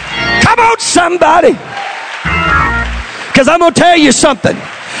 Come on, somebody. Because I'm going to tell you something.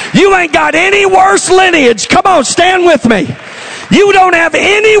 You ain't got any worse lineage. Come on, stand with me. You don't have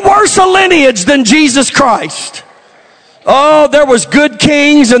any worse a lineage than Jesus Christ. Oh, there was good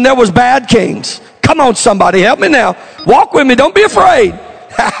kings and there was bad kings. Come on, somebody, help me now. Walk with me. Don't be afraid.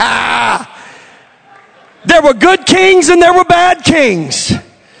 There were good kings and there were bad kings.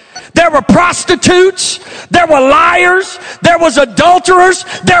 There were prostitutes. There were liars. There was adulterers.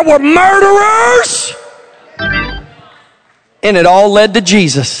 There were murderers. And it all led to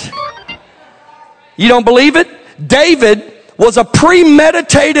Jesus. You don't believe it? David was a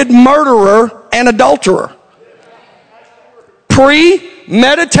premeditated murderer and adulterer.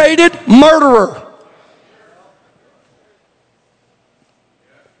 Premeditated murderer.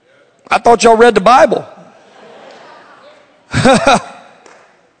 I thought y'all read the Bible.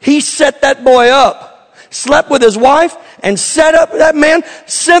 He set that boy up, slept with his wife, and set up that man,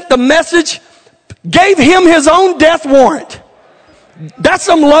 sent the message, gave him his own death warrant. That's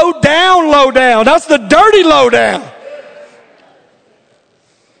some low down. That's the dirty low down.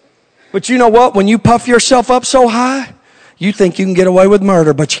 But you know what? When you puff yourself up so high, you think you can get away with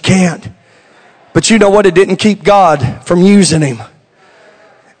murder, but you can't. But you know what? It didn't keep God from using him.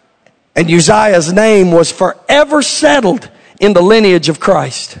 And Uzziah's name was forever settled in the lineage of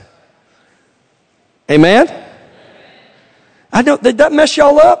Christ. Amen? I know, did that mess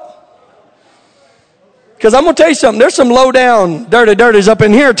y'all up? Because I'm going to tell you something. There's some low down dirties up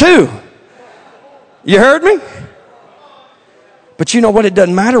in here too. You heard me? But you know what? It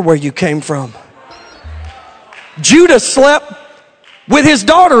doesn't matter where you came from. Judah slept with his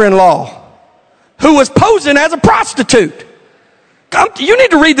daughter-in-law, who was posing as a prostitute. You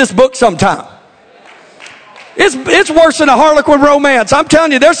need to read this book sometime. It's worse than a Harlequin romance. I'm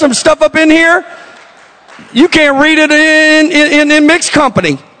telling you, there's some stuff up in here. You can't read it in mixed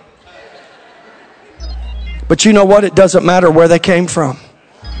company. But you know what? It doesn't matter where they came from.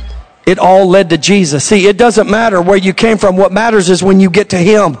 It all led to Jesus. See, it doesn't matter where you came from. What matters is when you get to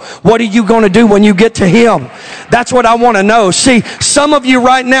Him. What are you going to do when you get to Him? That's what I want to know. See, some of you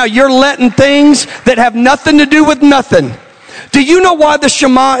right now, you're letting things that have nothing to do with nothing. Do you know why the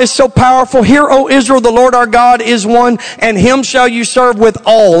Shema is so powerful? Hear, O Israel, the Lord our God is one, and Him shall you serve with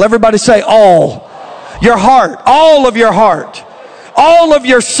all. Everybody say all. Your heart, all of your heart, all of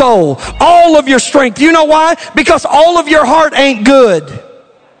your soul, all of your strength. You know why? Because all of your heart ain't good.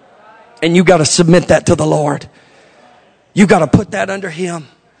 And you got to submit that to the Lord. You got to put that under Him.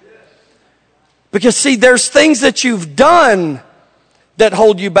 Because see, there's things that you've done that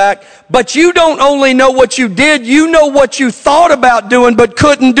hold you back, but you don't only know what you did, you know what you thought about doing but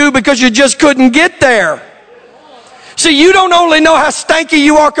couldn't do because you just couldn't get there. See, you don't only know how stanky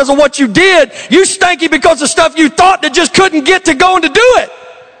you are because of what you did, you stanky because of stuff you thought that just couldn't get to going to do it.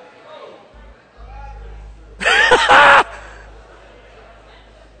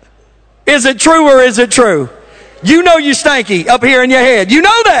 Is it true or is it true? You know you stanky up here in your head. You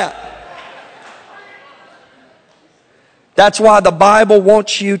know that. That's why the Bible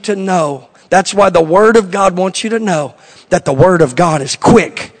wants you to know. That's why the Word of God wants you to know that the Word of God is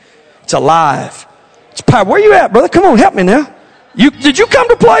quick. It's alive. It's power. Where you at, brother? Come on, help me now. Did you come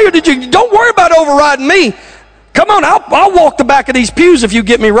to play or did you? Don't worry about overriding me. Come on, I'll walk the back of these pews if you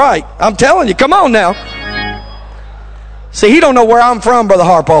get me right. I'm telling you, come on now. See, he don't know where I'm from, Brother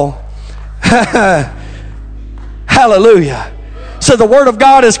Harpo. Hallelujah. So the Word of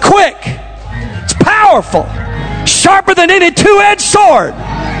God is quick. It's powerful. Sharper than any two-edged sword,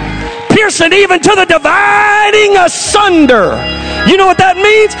 piercing even to the dividing asunder. You know what that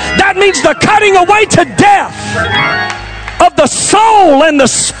means? That means the cutting away to death of the soul and the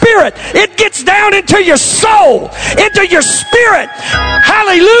spirit. It gets down into your soul, into your spirit.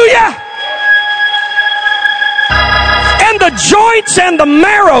 Hallelujah. And the joints and the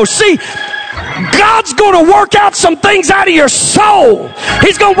marrow. See, God's going to work out some things out of your soul.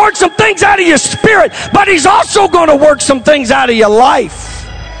 He's going to work some things out of your spirit. But He's also going to work some things out of your life,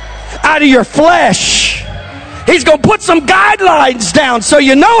 out of your flesh. He's going to put some guidelines down so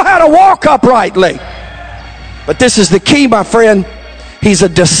you know how to walk uprightly. But this is the key, my friend. He's a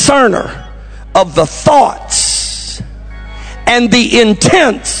discerner of the thoughts and the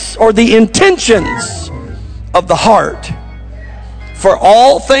intents or the intentions of the heart. For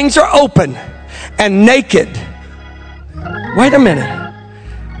all things are open and naked. Wait a minute.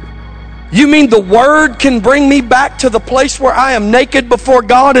 You mean the Word can bring me back to the place where I am naked before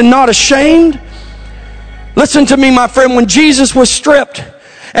God and not ashamed? Listen to me, my friend. When Jesus was stripped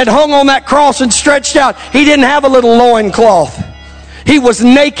and hung on that cross and stretched out, He didn't have a little loincloth. He was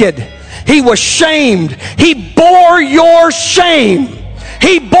naked. He was shamed. He bore your shame.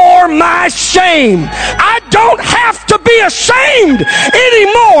 He bore my shame. I don't have to be ashamed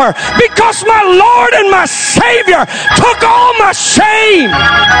anymore because my Lord and my Savior took all my shame.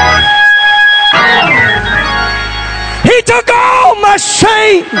 He took all my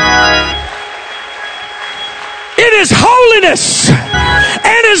shame. His holiness,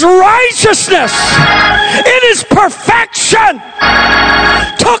 in His righteousness, in His perfection,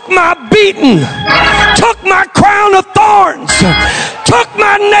 took my beating, took my crown of thorns, took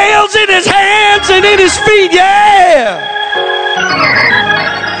my nails in His hands and in His feet. Yeah.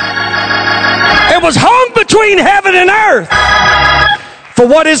 It was hung between heaven and earth. For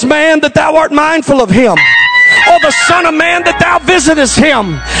what is man that thou art mindful of him? Or the Son of Man that thou visitest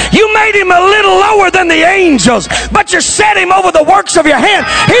him? You made him a little lower than the angels, but you set him over the works of your hand.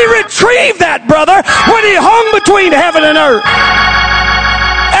 He retrieved that, brother, when he hung between heaven and earth.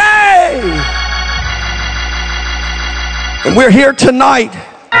 Hey! And we're here tonight,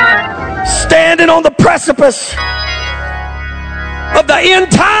 standing on the precipice of the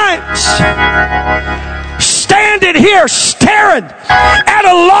end times, standing here staring at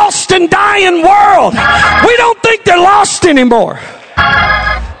a lost and dying world. We don't think they're lost anymore.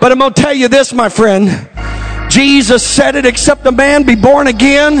 But I'm going to tell you this, my friend. Jesus said it, except a man be born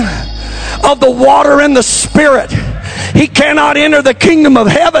again of the water and the Spirit, he cannot enter the kingdom of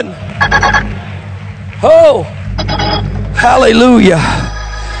heaven. Oh, hallelujah.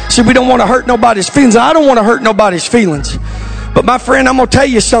 See, we don't want to hurt nobody's feelings. I don't want to hurt nobody's feelings. But my friend, I'm going to tell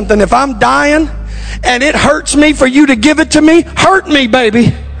you something. If I'm dying and it hurts me for you to give it to me, hurt me,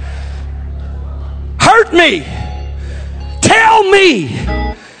 baby. Hurt me. Tell me.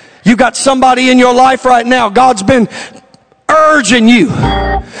 You got somebody in your life right now, God's been urging you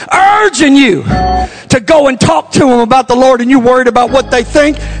to go and talk to them about the Lord, and you worried about what they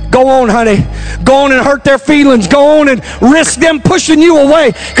think. Go on, honey. Go on and hurt their feelings. Go on and risk them pushing you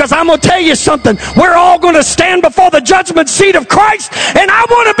away. Because I'm going to tell you something. We're all going to stand before the judgment seat of Christ, and I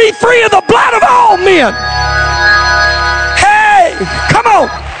want to be free of the blood of all men. Hey, come on.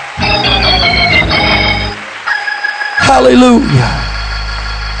 Hallelujah.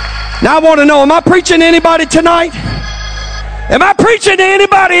 Now I want to know, am I preaching to anybody tonight? Am I preaching to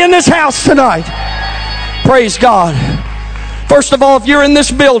anybody in this house tonight? Praise God. First of all, if you're in this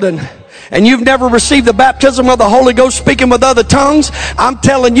building and you've never received the baptism of the Holy Ghost speaking with other tongues, I'm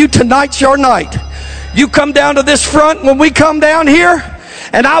telling you, tonight's your night. You come down to this front when we come down here,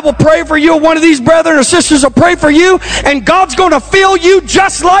 and I will pray for you. One of these brethren or sisters will pray for you, and God's going to fill you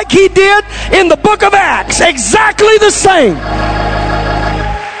just like He did in the book of Acts. Exactly the same.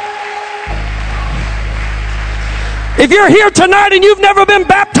 If you're here tonight and you've never been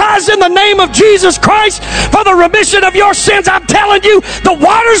baptized in the name of Jesus Christ for the remission of your sins, I'm telling you, the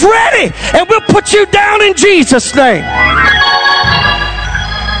water's ready, and we'll put you down in Jesus' name.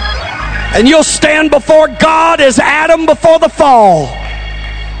 And you'll stand before God as Adam before the fall.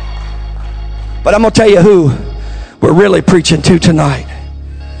 But I'm going to tell you who we're really preaching to tonight.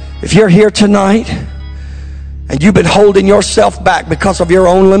 If you're here tonight and you've been holding yourself back because of your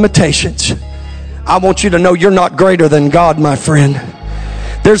own limitations, I want you to know you're not greater than God, my friend.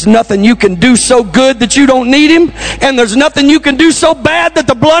 There's nothing you can do so good that you don't need Him, and there's nothing you can do so bad that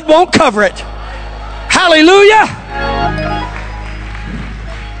the blood won't cover it. Hallelujah.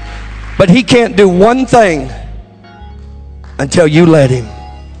 But He can't do one thing until you let Him.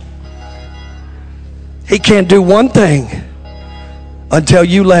 He can't do one thing until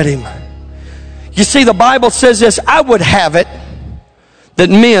you let Him. You see, the Bible says this, I would have it that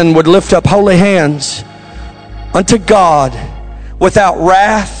men would lift up holy hands unto God without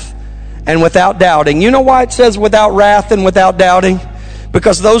wrath and without doubting. You know why it says without wrath and without doubting?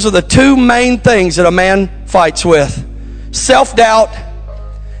 Because those are the two main things that a man fights with. Self-doubt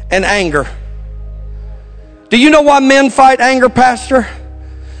and anger. Do you know why men fight anger, Pastor?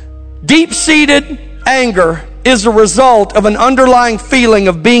 Deep-seated anger is the result of an underlying feeling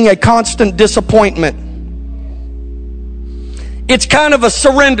of being a constant disappointment. It's kind of a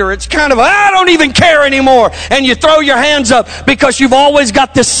surrender. It's kind of a, I don't even care anymore. And you throw your hands up because you've always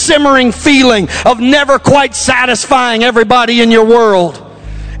got this simmering feeling of never quite satisfying everybody in your world.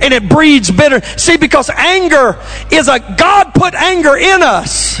 And it breeds bitter. See, because anger is God put anger in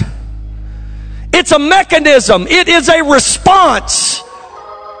us. It's a mechanism. It is a response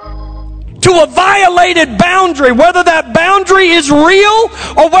to a violated boundary, whether that boundary is real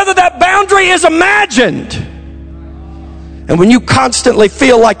or whether that boundary is imagined. And when you constantly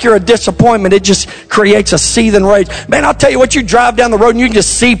feel like you're a disappointment, it just creates a seething rage. Man, I'll tell you what, you drive down the road and you can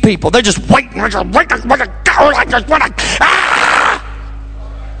just see people. They're just waiting.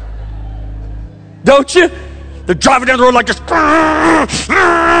 Don't you? They're driving down the road like this.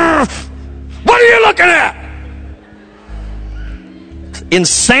 What are you looking at?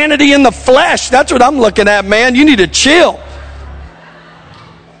 Insanity in the flesh. That's what I'm looking at, man. You need to chill.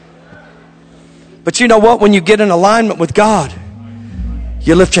 But you know what? When you get in alignment with God,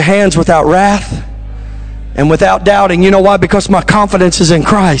 you lift your hands without wrath and without doubting. You know why? Because my confidence is in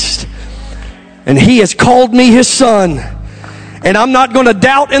Christ. And He has called me His son. And I'm not going to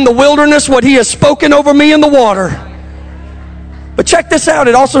doubt in the wilderness what He has spoken over me in the water. But check this out.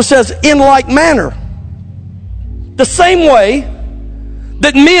 It also says, in like manner. The same way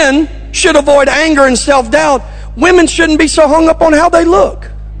that men should avoid anger and self-doubt, women shouldn't be so hung up on how they look.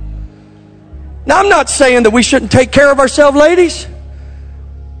 Now, I'm not saying that we shouldn't take care of ourselves, ladies.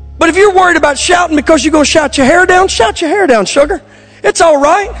 But if you're worried about shouting because you're going to shout your hair down, sugar. It's all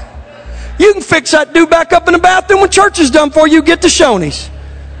right. You can fix that dude back up in the bathroom when church is done for you. Get the Shoney's.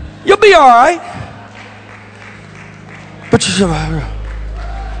 You'll be all right. But you say, I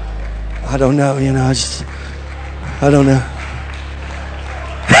don't know, I don't know.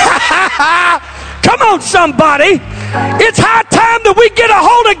 Come on, somebody. It's high time that we get a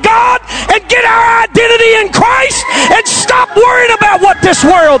hold of God and get our identity in Christ and stop worrying about what this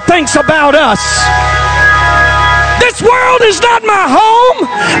world thinks about us. This world is not my home.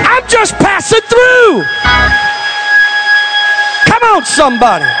 I'm just passing through. Come on,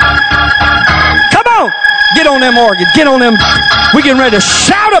 somebody. Come on. Get on them organs. Get on them. We're getting ready to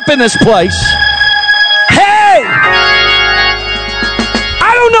shout up in this place. Hey!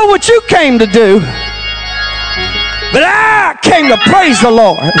 I don't know what you came to do, but I came to praise the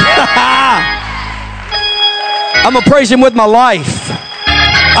Lord. I'm going to praise Him with my life.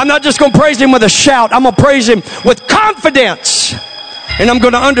 I'm not just going to praise Him with a shout. I'm going to praise Him with confidence. And I'm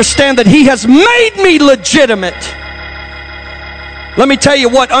going to understand that He has made me legitimate. Let me tell you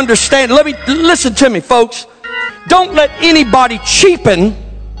what understand. Listen to me, folks. Don't let anybody cheapen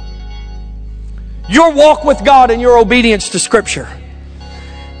your walk with God and your obedience to Scripture.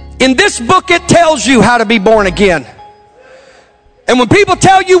 In this book, it tells you how to be born again. And when people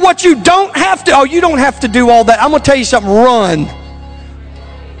tell you what you don't have to, you don't have to do all that. I'm going to tell you something, run.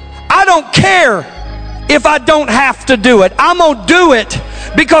 I don't care if I don't have to do it. I'm going to do it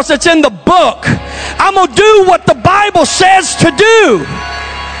because it's in the book. I'm going to do what the Bible says to do.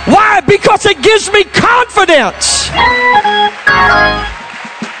 Why? Because it gives me confidence.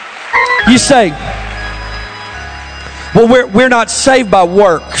 You say, well, we're not saved by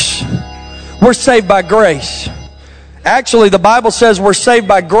works. We're saved by grace. Actually, the Bible says we're saved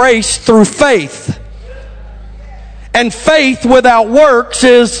by grace through faith. And faith without works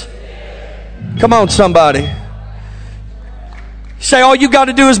is... Come on, somebody. Say all you got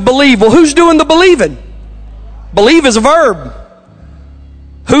to do is believe. Well, who's doing the believing? Believe is a verb.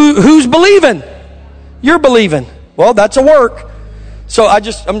 Who's believing? You're believing. Well, that's a work. So I'm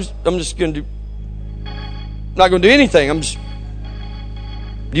just going to do... not going to do anything.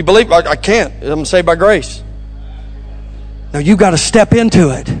 Do you believe? I can't. I'm saved by grace. Now you got to step into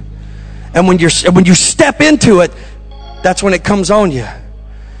it. And when you step into it, that's when it comes on you.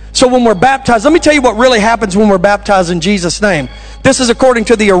 So when we're baptized, let me tell you what really happens when we're baptized in Jesus' name. This is according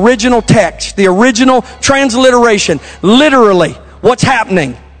to the original text, the original transliteration. Literally, what's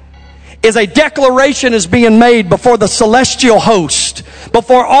happening is a declaration is being made before the celestial host,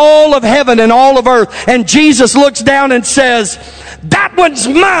 before all of heaven and all of earth. And Jesus looks down and says, that one's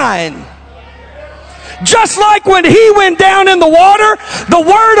mine. Just like when He went down in the water, the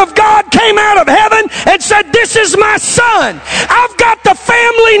Word of God came out of heaven and said, this is my Son. I've got the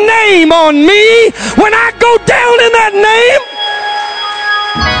family name on me. When I go down in that name,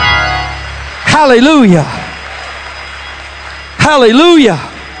 hallelujah. Hallelujah.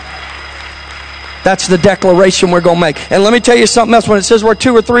 That's the declaration we're going to make. And let me tell you something else. When it says where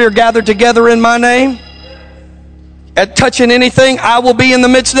 2 or 3 are gathered together in my name, at touching anything, I will be in the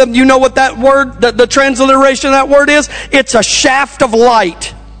midst of them. You know what that word, the transliteration of that word is? It's a shaft of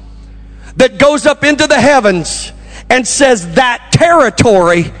light that goes up into the heavens and says that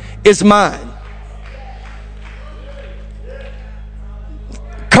territory is mine.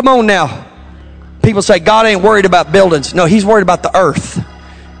 Come on now. People say God ain't worried about buildings. No, He's worried about the earth.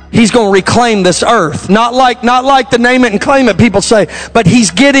 He's going to reclaim this earth. Not like the name it and claim it people say, but He's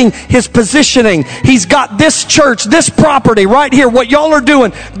getting His positioning. He's got this church, this property right here, what y'all are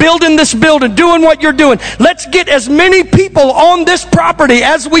doing, building this building, doing what you're doing. Let's get as many people on this property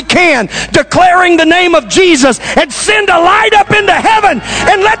as we can, declaring the name of Jesus, and send a light up into heaven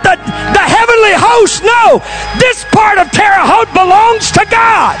and let the heavenly host know this part of Terre Haute belongs to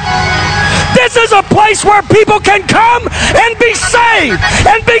God. This is a place where people can come and be saved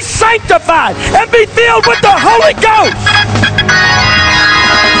and be sanctified and be filled with the Holy Ghost.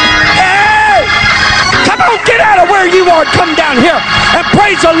 Hey! Come on, get out of where you are. Come down here and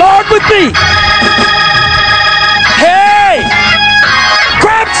praise the Lord with me. Hey!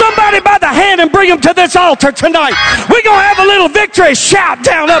 Grab somebody somebody by the hand and bring them to this altar tonight. We're going to have a little victory shout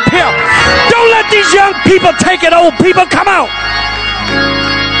down up here. Don't let these young people take it, old people. Come on.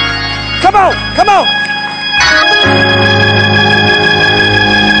 Come on. Come on.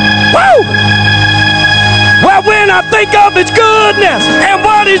 Woo! Well, when I think of His goodness and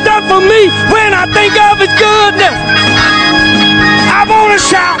what He's done for me, when I think of His goodness, I want to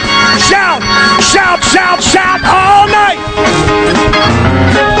shout, shout, shout, shout, shout all night.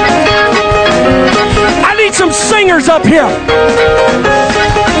 I need some singers up here.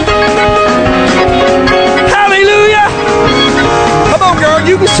 Hallelujah. Come on, girl,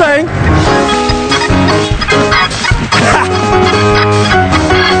 you can sing.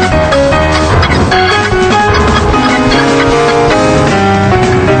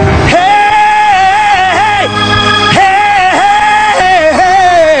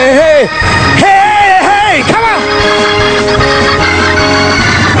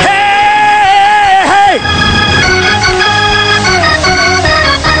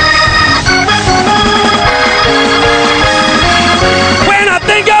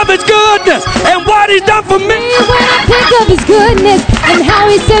 And what He's done for me. When I think of His goodness and how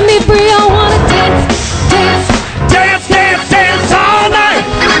He set me free, I want to dance, dance, dance, dance, dance all night.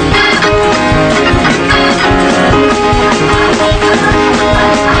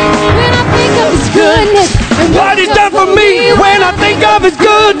 When I think of His goodness and what He's done for me, when I think of His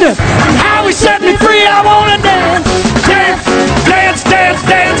goodness and how He set me free, I want to dance, dance, dance, dance,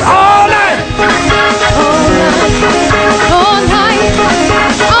 dance all night. All night,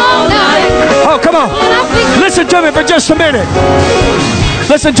 all night. Oh, come on. Listen to me for just a minute.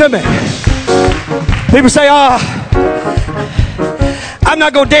 Listen to me. People say, I'm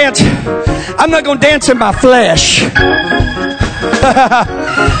not going to dance. I'm not going to dance in my flesh.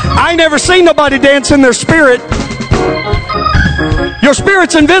 I ain't never seen nobody dance in their spirit. Your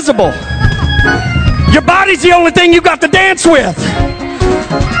spirit's invisible. Your body's the only thing you got to dance with.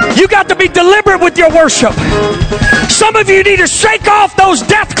 You got to be deliberate with your worship. Some of you need to shake off those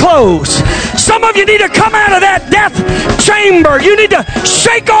death clothes. Some of you need to come out of that death chamber. You need to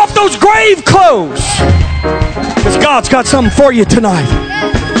shake off those grave clothes. Because God's got something for you tonight.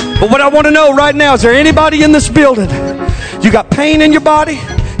 But what I want to know right now, is there anybody in this building? You got pain in your body?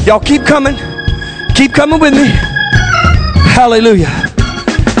 Y'all keep coming. Keep coming with me. Hallelujah.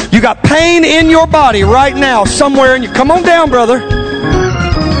 You got pain in your body right now somewhere. And you come on down, brother.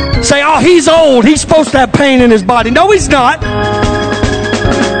 Say, oh, he's old. He's supposed to have pain in his body. No, he's not.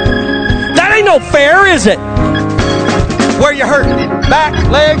 That ain't no fair, is it? Where you hurt? Back,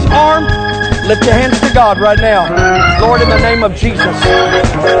 legs, arm. Lift your hands to God right now. Lord, in the name of Jesus,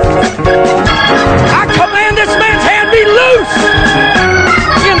 I command this man's hand be loose.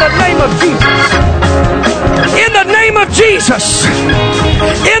 In the name of Jesus. In the name of Jesus.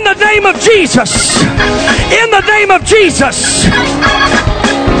 In the name of Jesus. In the name of Jesus.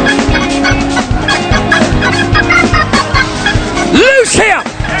 Loose him!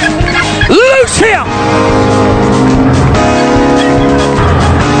 Loose him!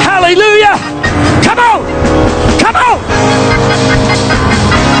 Hallelujah! Come on! Come on!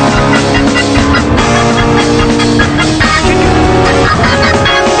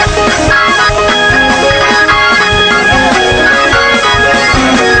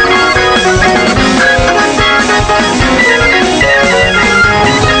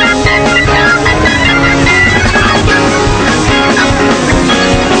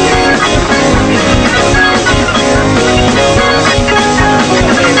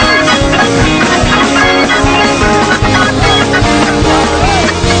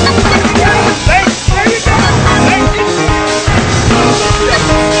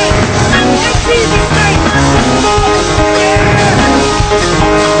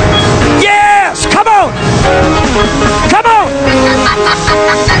 Yes! Come on! Come on!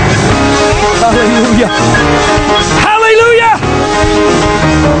 Hallelujah! Hallelujah!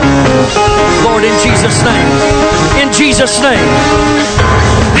 Lord, in Jesus' name. In Jesus' name.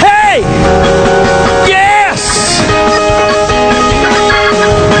 Hey! Yes!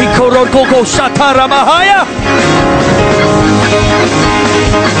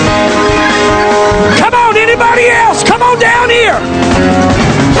 Come on, anybody else? Come on down here.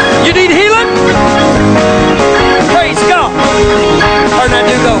 You need healing? Praise God. Turn that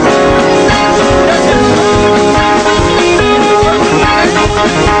dude over.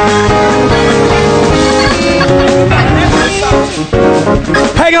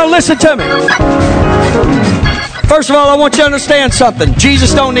 Hang on, listen to me. First of all, I want you to understand something.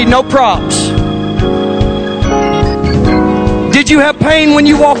 Jesus don't need no props. Did you have pain when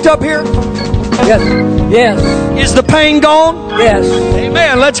you walked up here? Yes. Yes. Is the pain gone? Yes.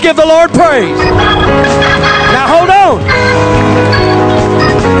 Amen. Let's give the Lord praise. Now hold on.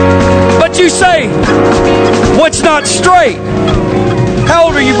 But you say, what's not straight? How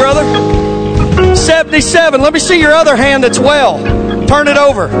old are you, brother? 77. Let me see your other hand that's well. Turn it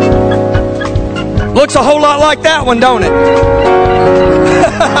over. Looks a whole lot like that one, don't it?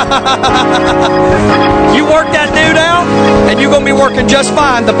 You work that dude out, and you're going to be working just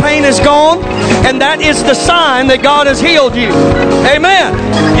fine. The pain is gone, and that is the sign that God has healed you. Amen.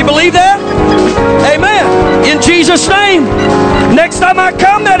 You believe that? Amen. In Jesus' name. Next time I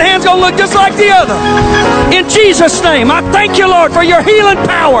come, that hand's going to look just like the other. In Jesus' name. I thank you, Lord, for your healing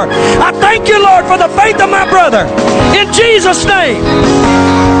power. I thank you, Lord, for the faith of my brother. In Jesus' name.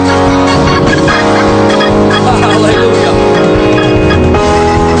 Hallelujah.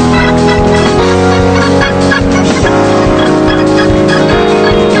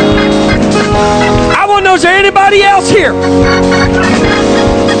 I want to know, is there anybody else here?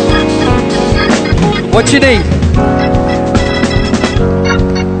 What you need?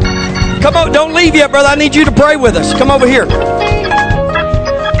 Come on, don't leave yet, brother. I need you to pray with us. Come over here.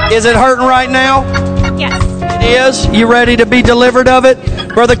 Is it hurting right now? Yes. It is? You ready to be delivered of it?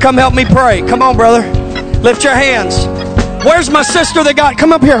 Brother, come help me pray. Come on, brother. Lift your hands. Where's my sister that got?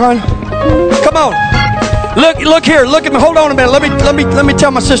 Come up here, hon. Come on. Look here. Look at me. Hold on a minute. Let me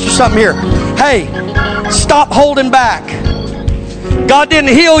tell my sister something here. Hey, stop holding back. God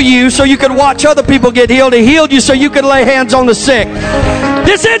didn't heal you so you could watch other people get healed. He healed you so you could lay hands on the sick.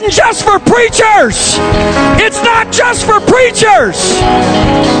 This isn't just for preachers. It's not just for preachers.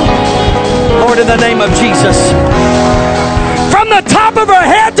 Lord, in the name of Jesus. From the top of her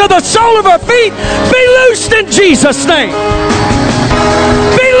head to the sole of her feet, be loosed in Jesus' name.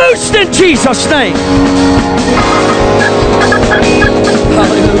 Be loosed in Jesus' name.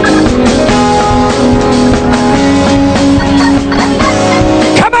 Hallelujah.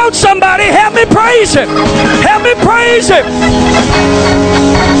 Come on, somebody, help me praise Him. Help me praise Him.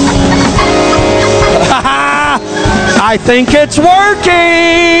 I think it's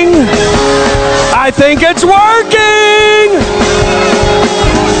working. I think it's working.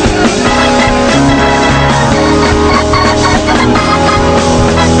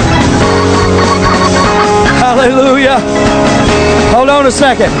 Hallelujah. Hold on a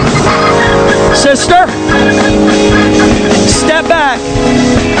second. Sister, step back.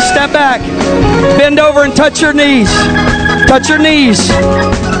 Step back. Bend over and touch your knees. Touch your knees.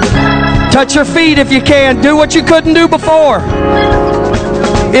 Touch your feet if you can. Do what you couldn't do before.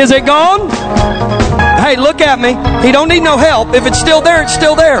 Is it gone? Hey, look at me. He don't need no help. If it's still there, it's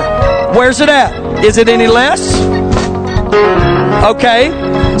still there. Where's it at? Is it any less? Okay.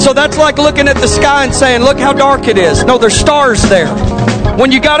 So that's like looking at the sky and saying, look how dark it is. No, there's stars there.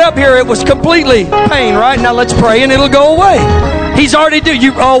 When you got up here, it was completely pain, right? Now let's pray and it'll go away. He's already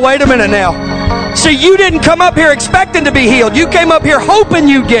oh, wait a minute now. See, you didn't come up here expecting to be healed. You came up here hoping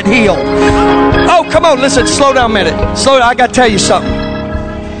you'd get healed. Oh, come on, listen, slow down a minute. Slow down, I got to tell you something.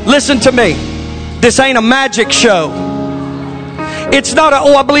 Listen to me. This ain't a magic show. It's not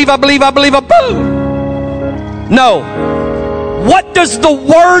I believe, boom. No. What does the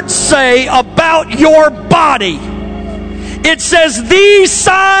Word say about your body? It says, these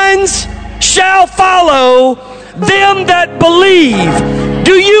signs shall follow them that believe.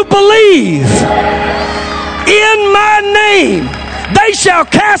 Do you believe? In my name they shall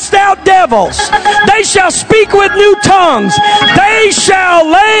cast out devils. They shall speak with new tongues. They shall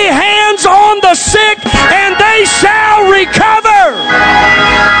lay hands on the sick and they shall recover.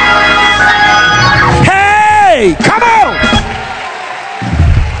 Hey, come on.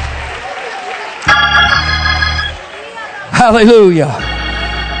 Hallelujah.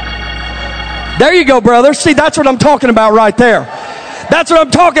 There you go, brother. See, that's what I'm talking about right there. That's what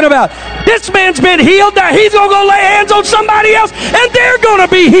I'm talking about. This man's been healed. Now he's going to go lay hands on somebody else and they're going to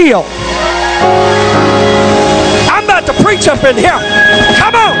be healed. I'm about to preach up in here.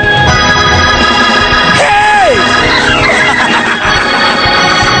 Come on. Hey.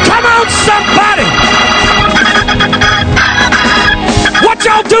 Come on, somebody. What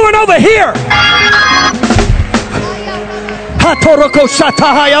y'all doing over here?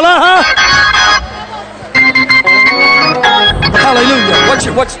 Hallelujah.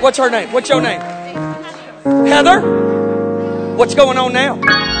 What's her name? What's your name? Heather? What's going on now?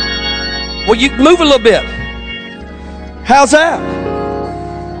 Well, you move a little bit. How's that?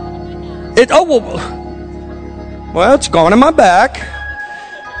 Well, it's gone in my back.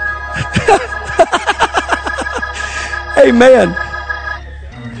 Amen.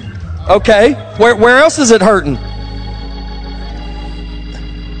 Okay. Where else is it hurting?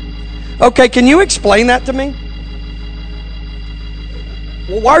 Okay, can you explain that to me?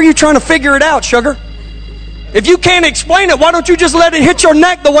 Well, why are you trying to figure it out, sugar? If you can't explain it, why don't you just let it hit your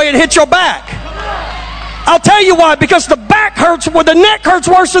neck the way it hit your back? I'll tell you why. Because the back hurts, well, the neck hurts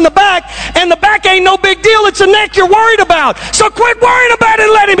worse than the back, and the back ain't no big deal. It's the neck you're worried about. So quit worrying about it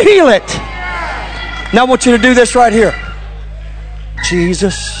and let Him heal it. Now I want you to do this right here.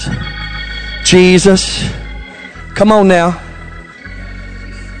 Jesus, Jesus. Come on now.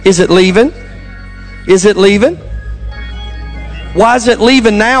 Is it leaving? Is it leaving? Why is it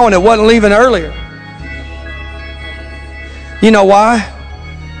leaving now and it wasn't leaving earlier? You know why?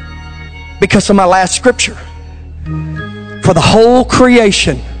 Because of my last scripture. For the whole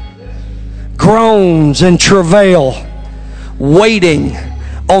creation groans and travail, waiting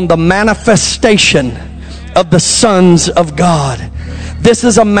on the manifestation of the sons of God. This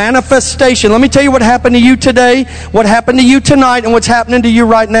is a manifestation. Let me tell you what happened to you today, what happened to you tonight, and what's happening to you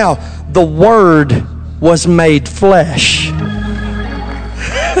right now. The Word was made flesh.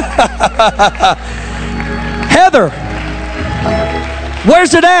 Heather,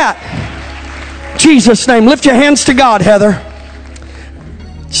 where's it at? Jesus' name. Lift your hands to God, Heather.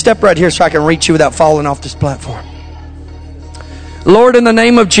 Step right here so I can reach you without falling off this platform. Lord, in the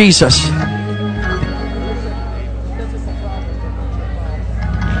name of Jesus.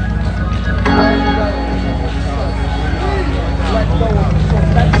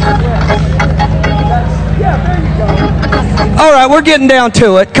 All right, we're getting down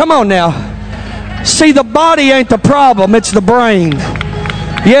to it. Come on now. See, the body ain't the problem, it's the brain.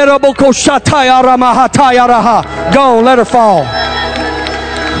 Go on, let her fall.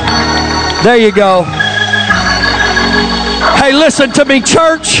 There you go. Hey, listen to me,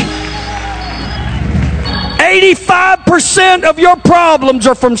 church. 85% of your problems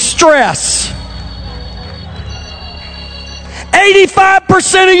are from stress.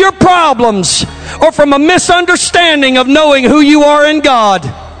 85% of your problems are from a misunderstanding of knowing who you are in God.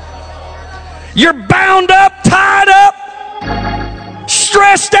 You're bound up, tied up,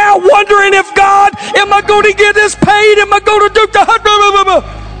 stressed out, wondering if God, am I going to get this paid? Am I going to do the...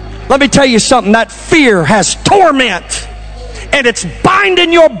 Let me tell you something. That fear has torment. And it's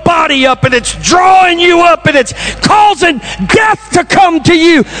binding your body up, and it's drawing you up, and it's causing death to come to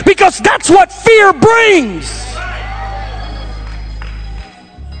you, because that's what fear brings.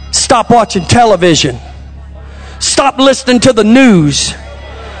 Stop watching television. Stop listening to the news.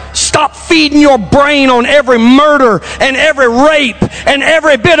 Stop feeding your brain on every murder and every rape and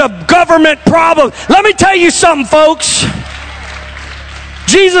every bit of government problem. Let me tell you something, folks.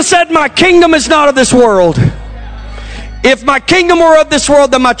 Jesus said, my kingdom is not of this world. If my kingdom were of this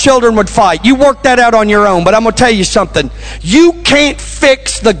world, then my children would fight. You work that out on your own. But I'm going to tell you something. You can't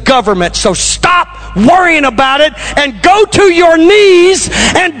fix the government. So stop worrying about it and go to your knees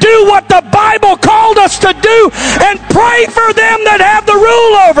and do what the Bible called us to do and pray for them that have the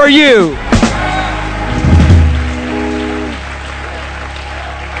rule over you.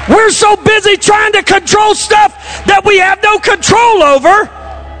 We're so busy trying to control stuff that we have no control over,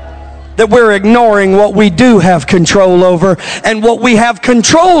 that we're ignoring what we do have control over. And what we have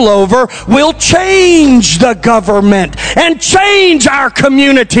control over will change the government and change our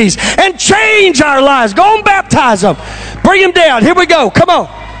communities and change our lives. Go and baptize them. Bring them down. Here we go. Come on.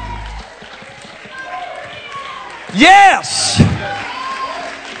 Yes.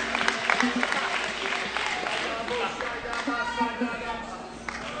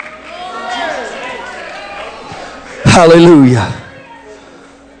 Hallelujah.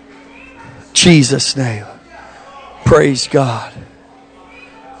 Jesus' name. Praise God.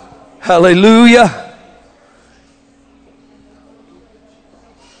 Hallelujah.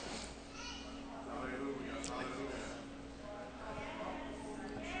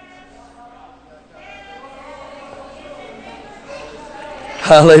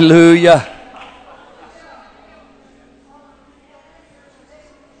 Hallelujah.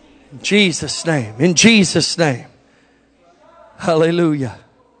 In Jesus' name. In Jesus' name. Hallelujah.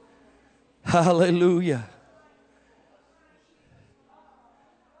 Hallelujah.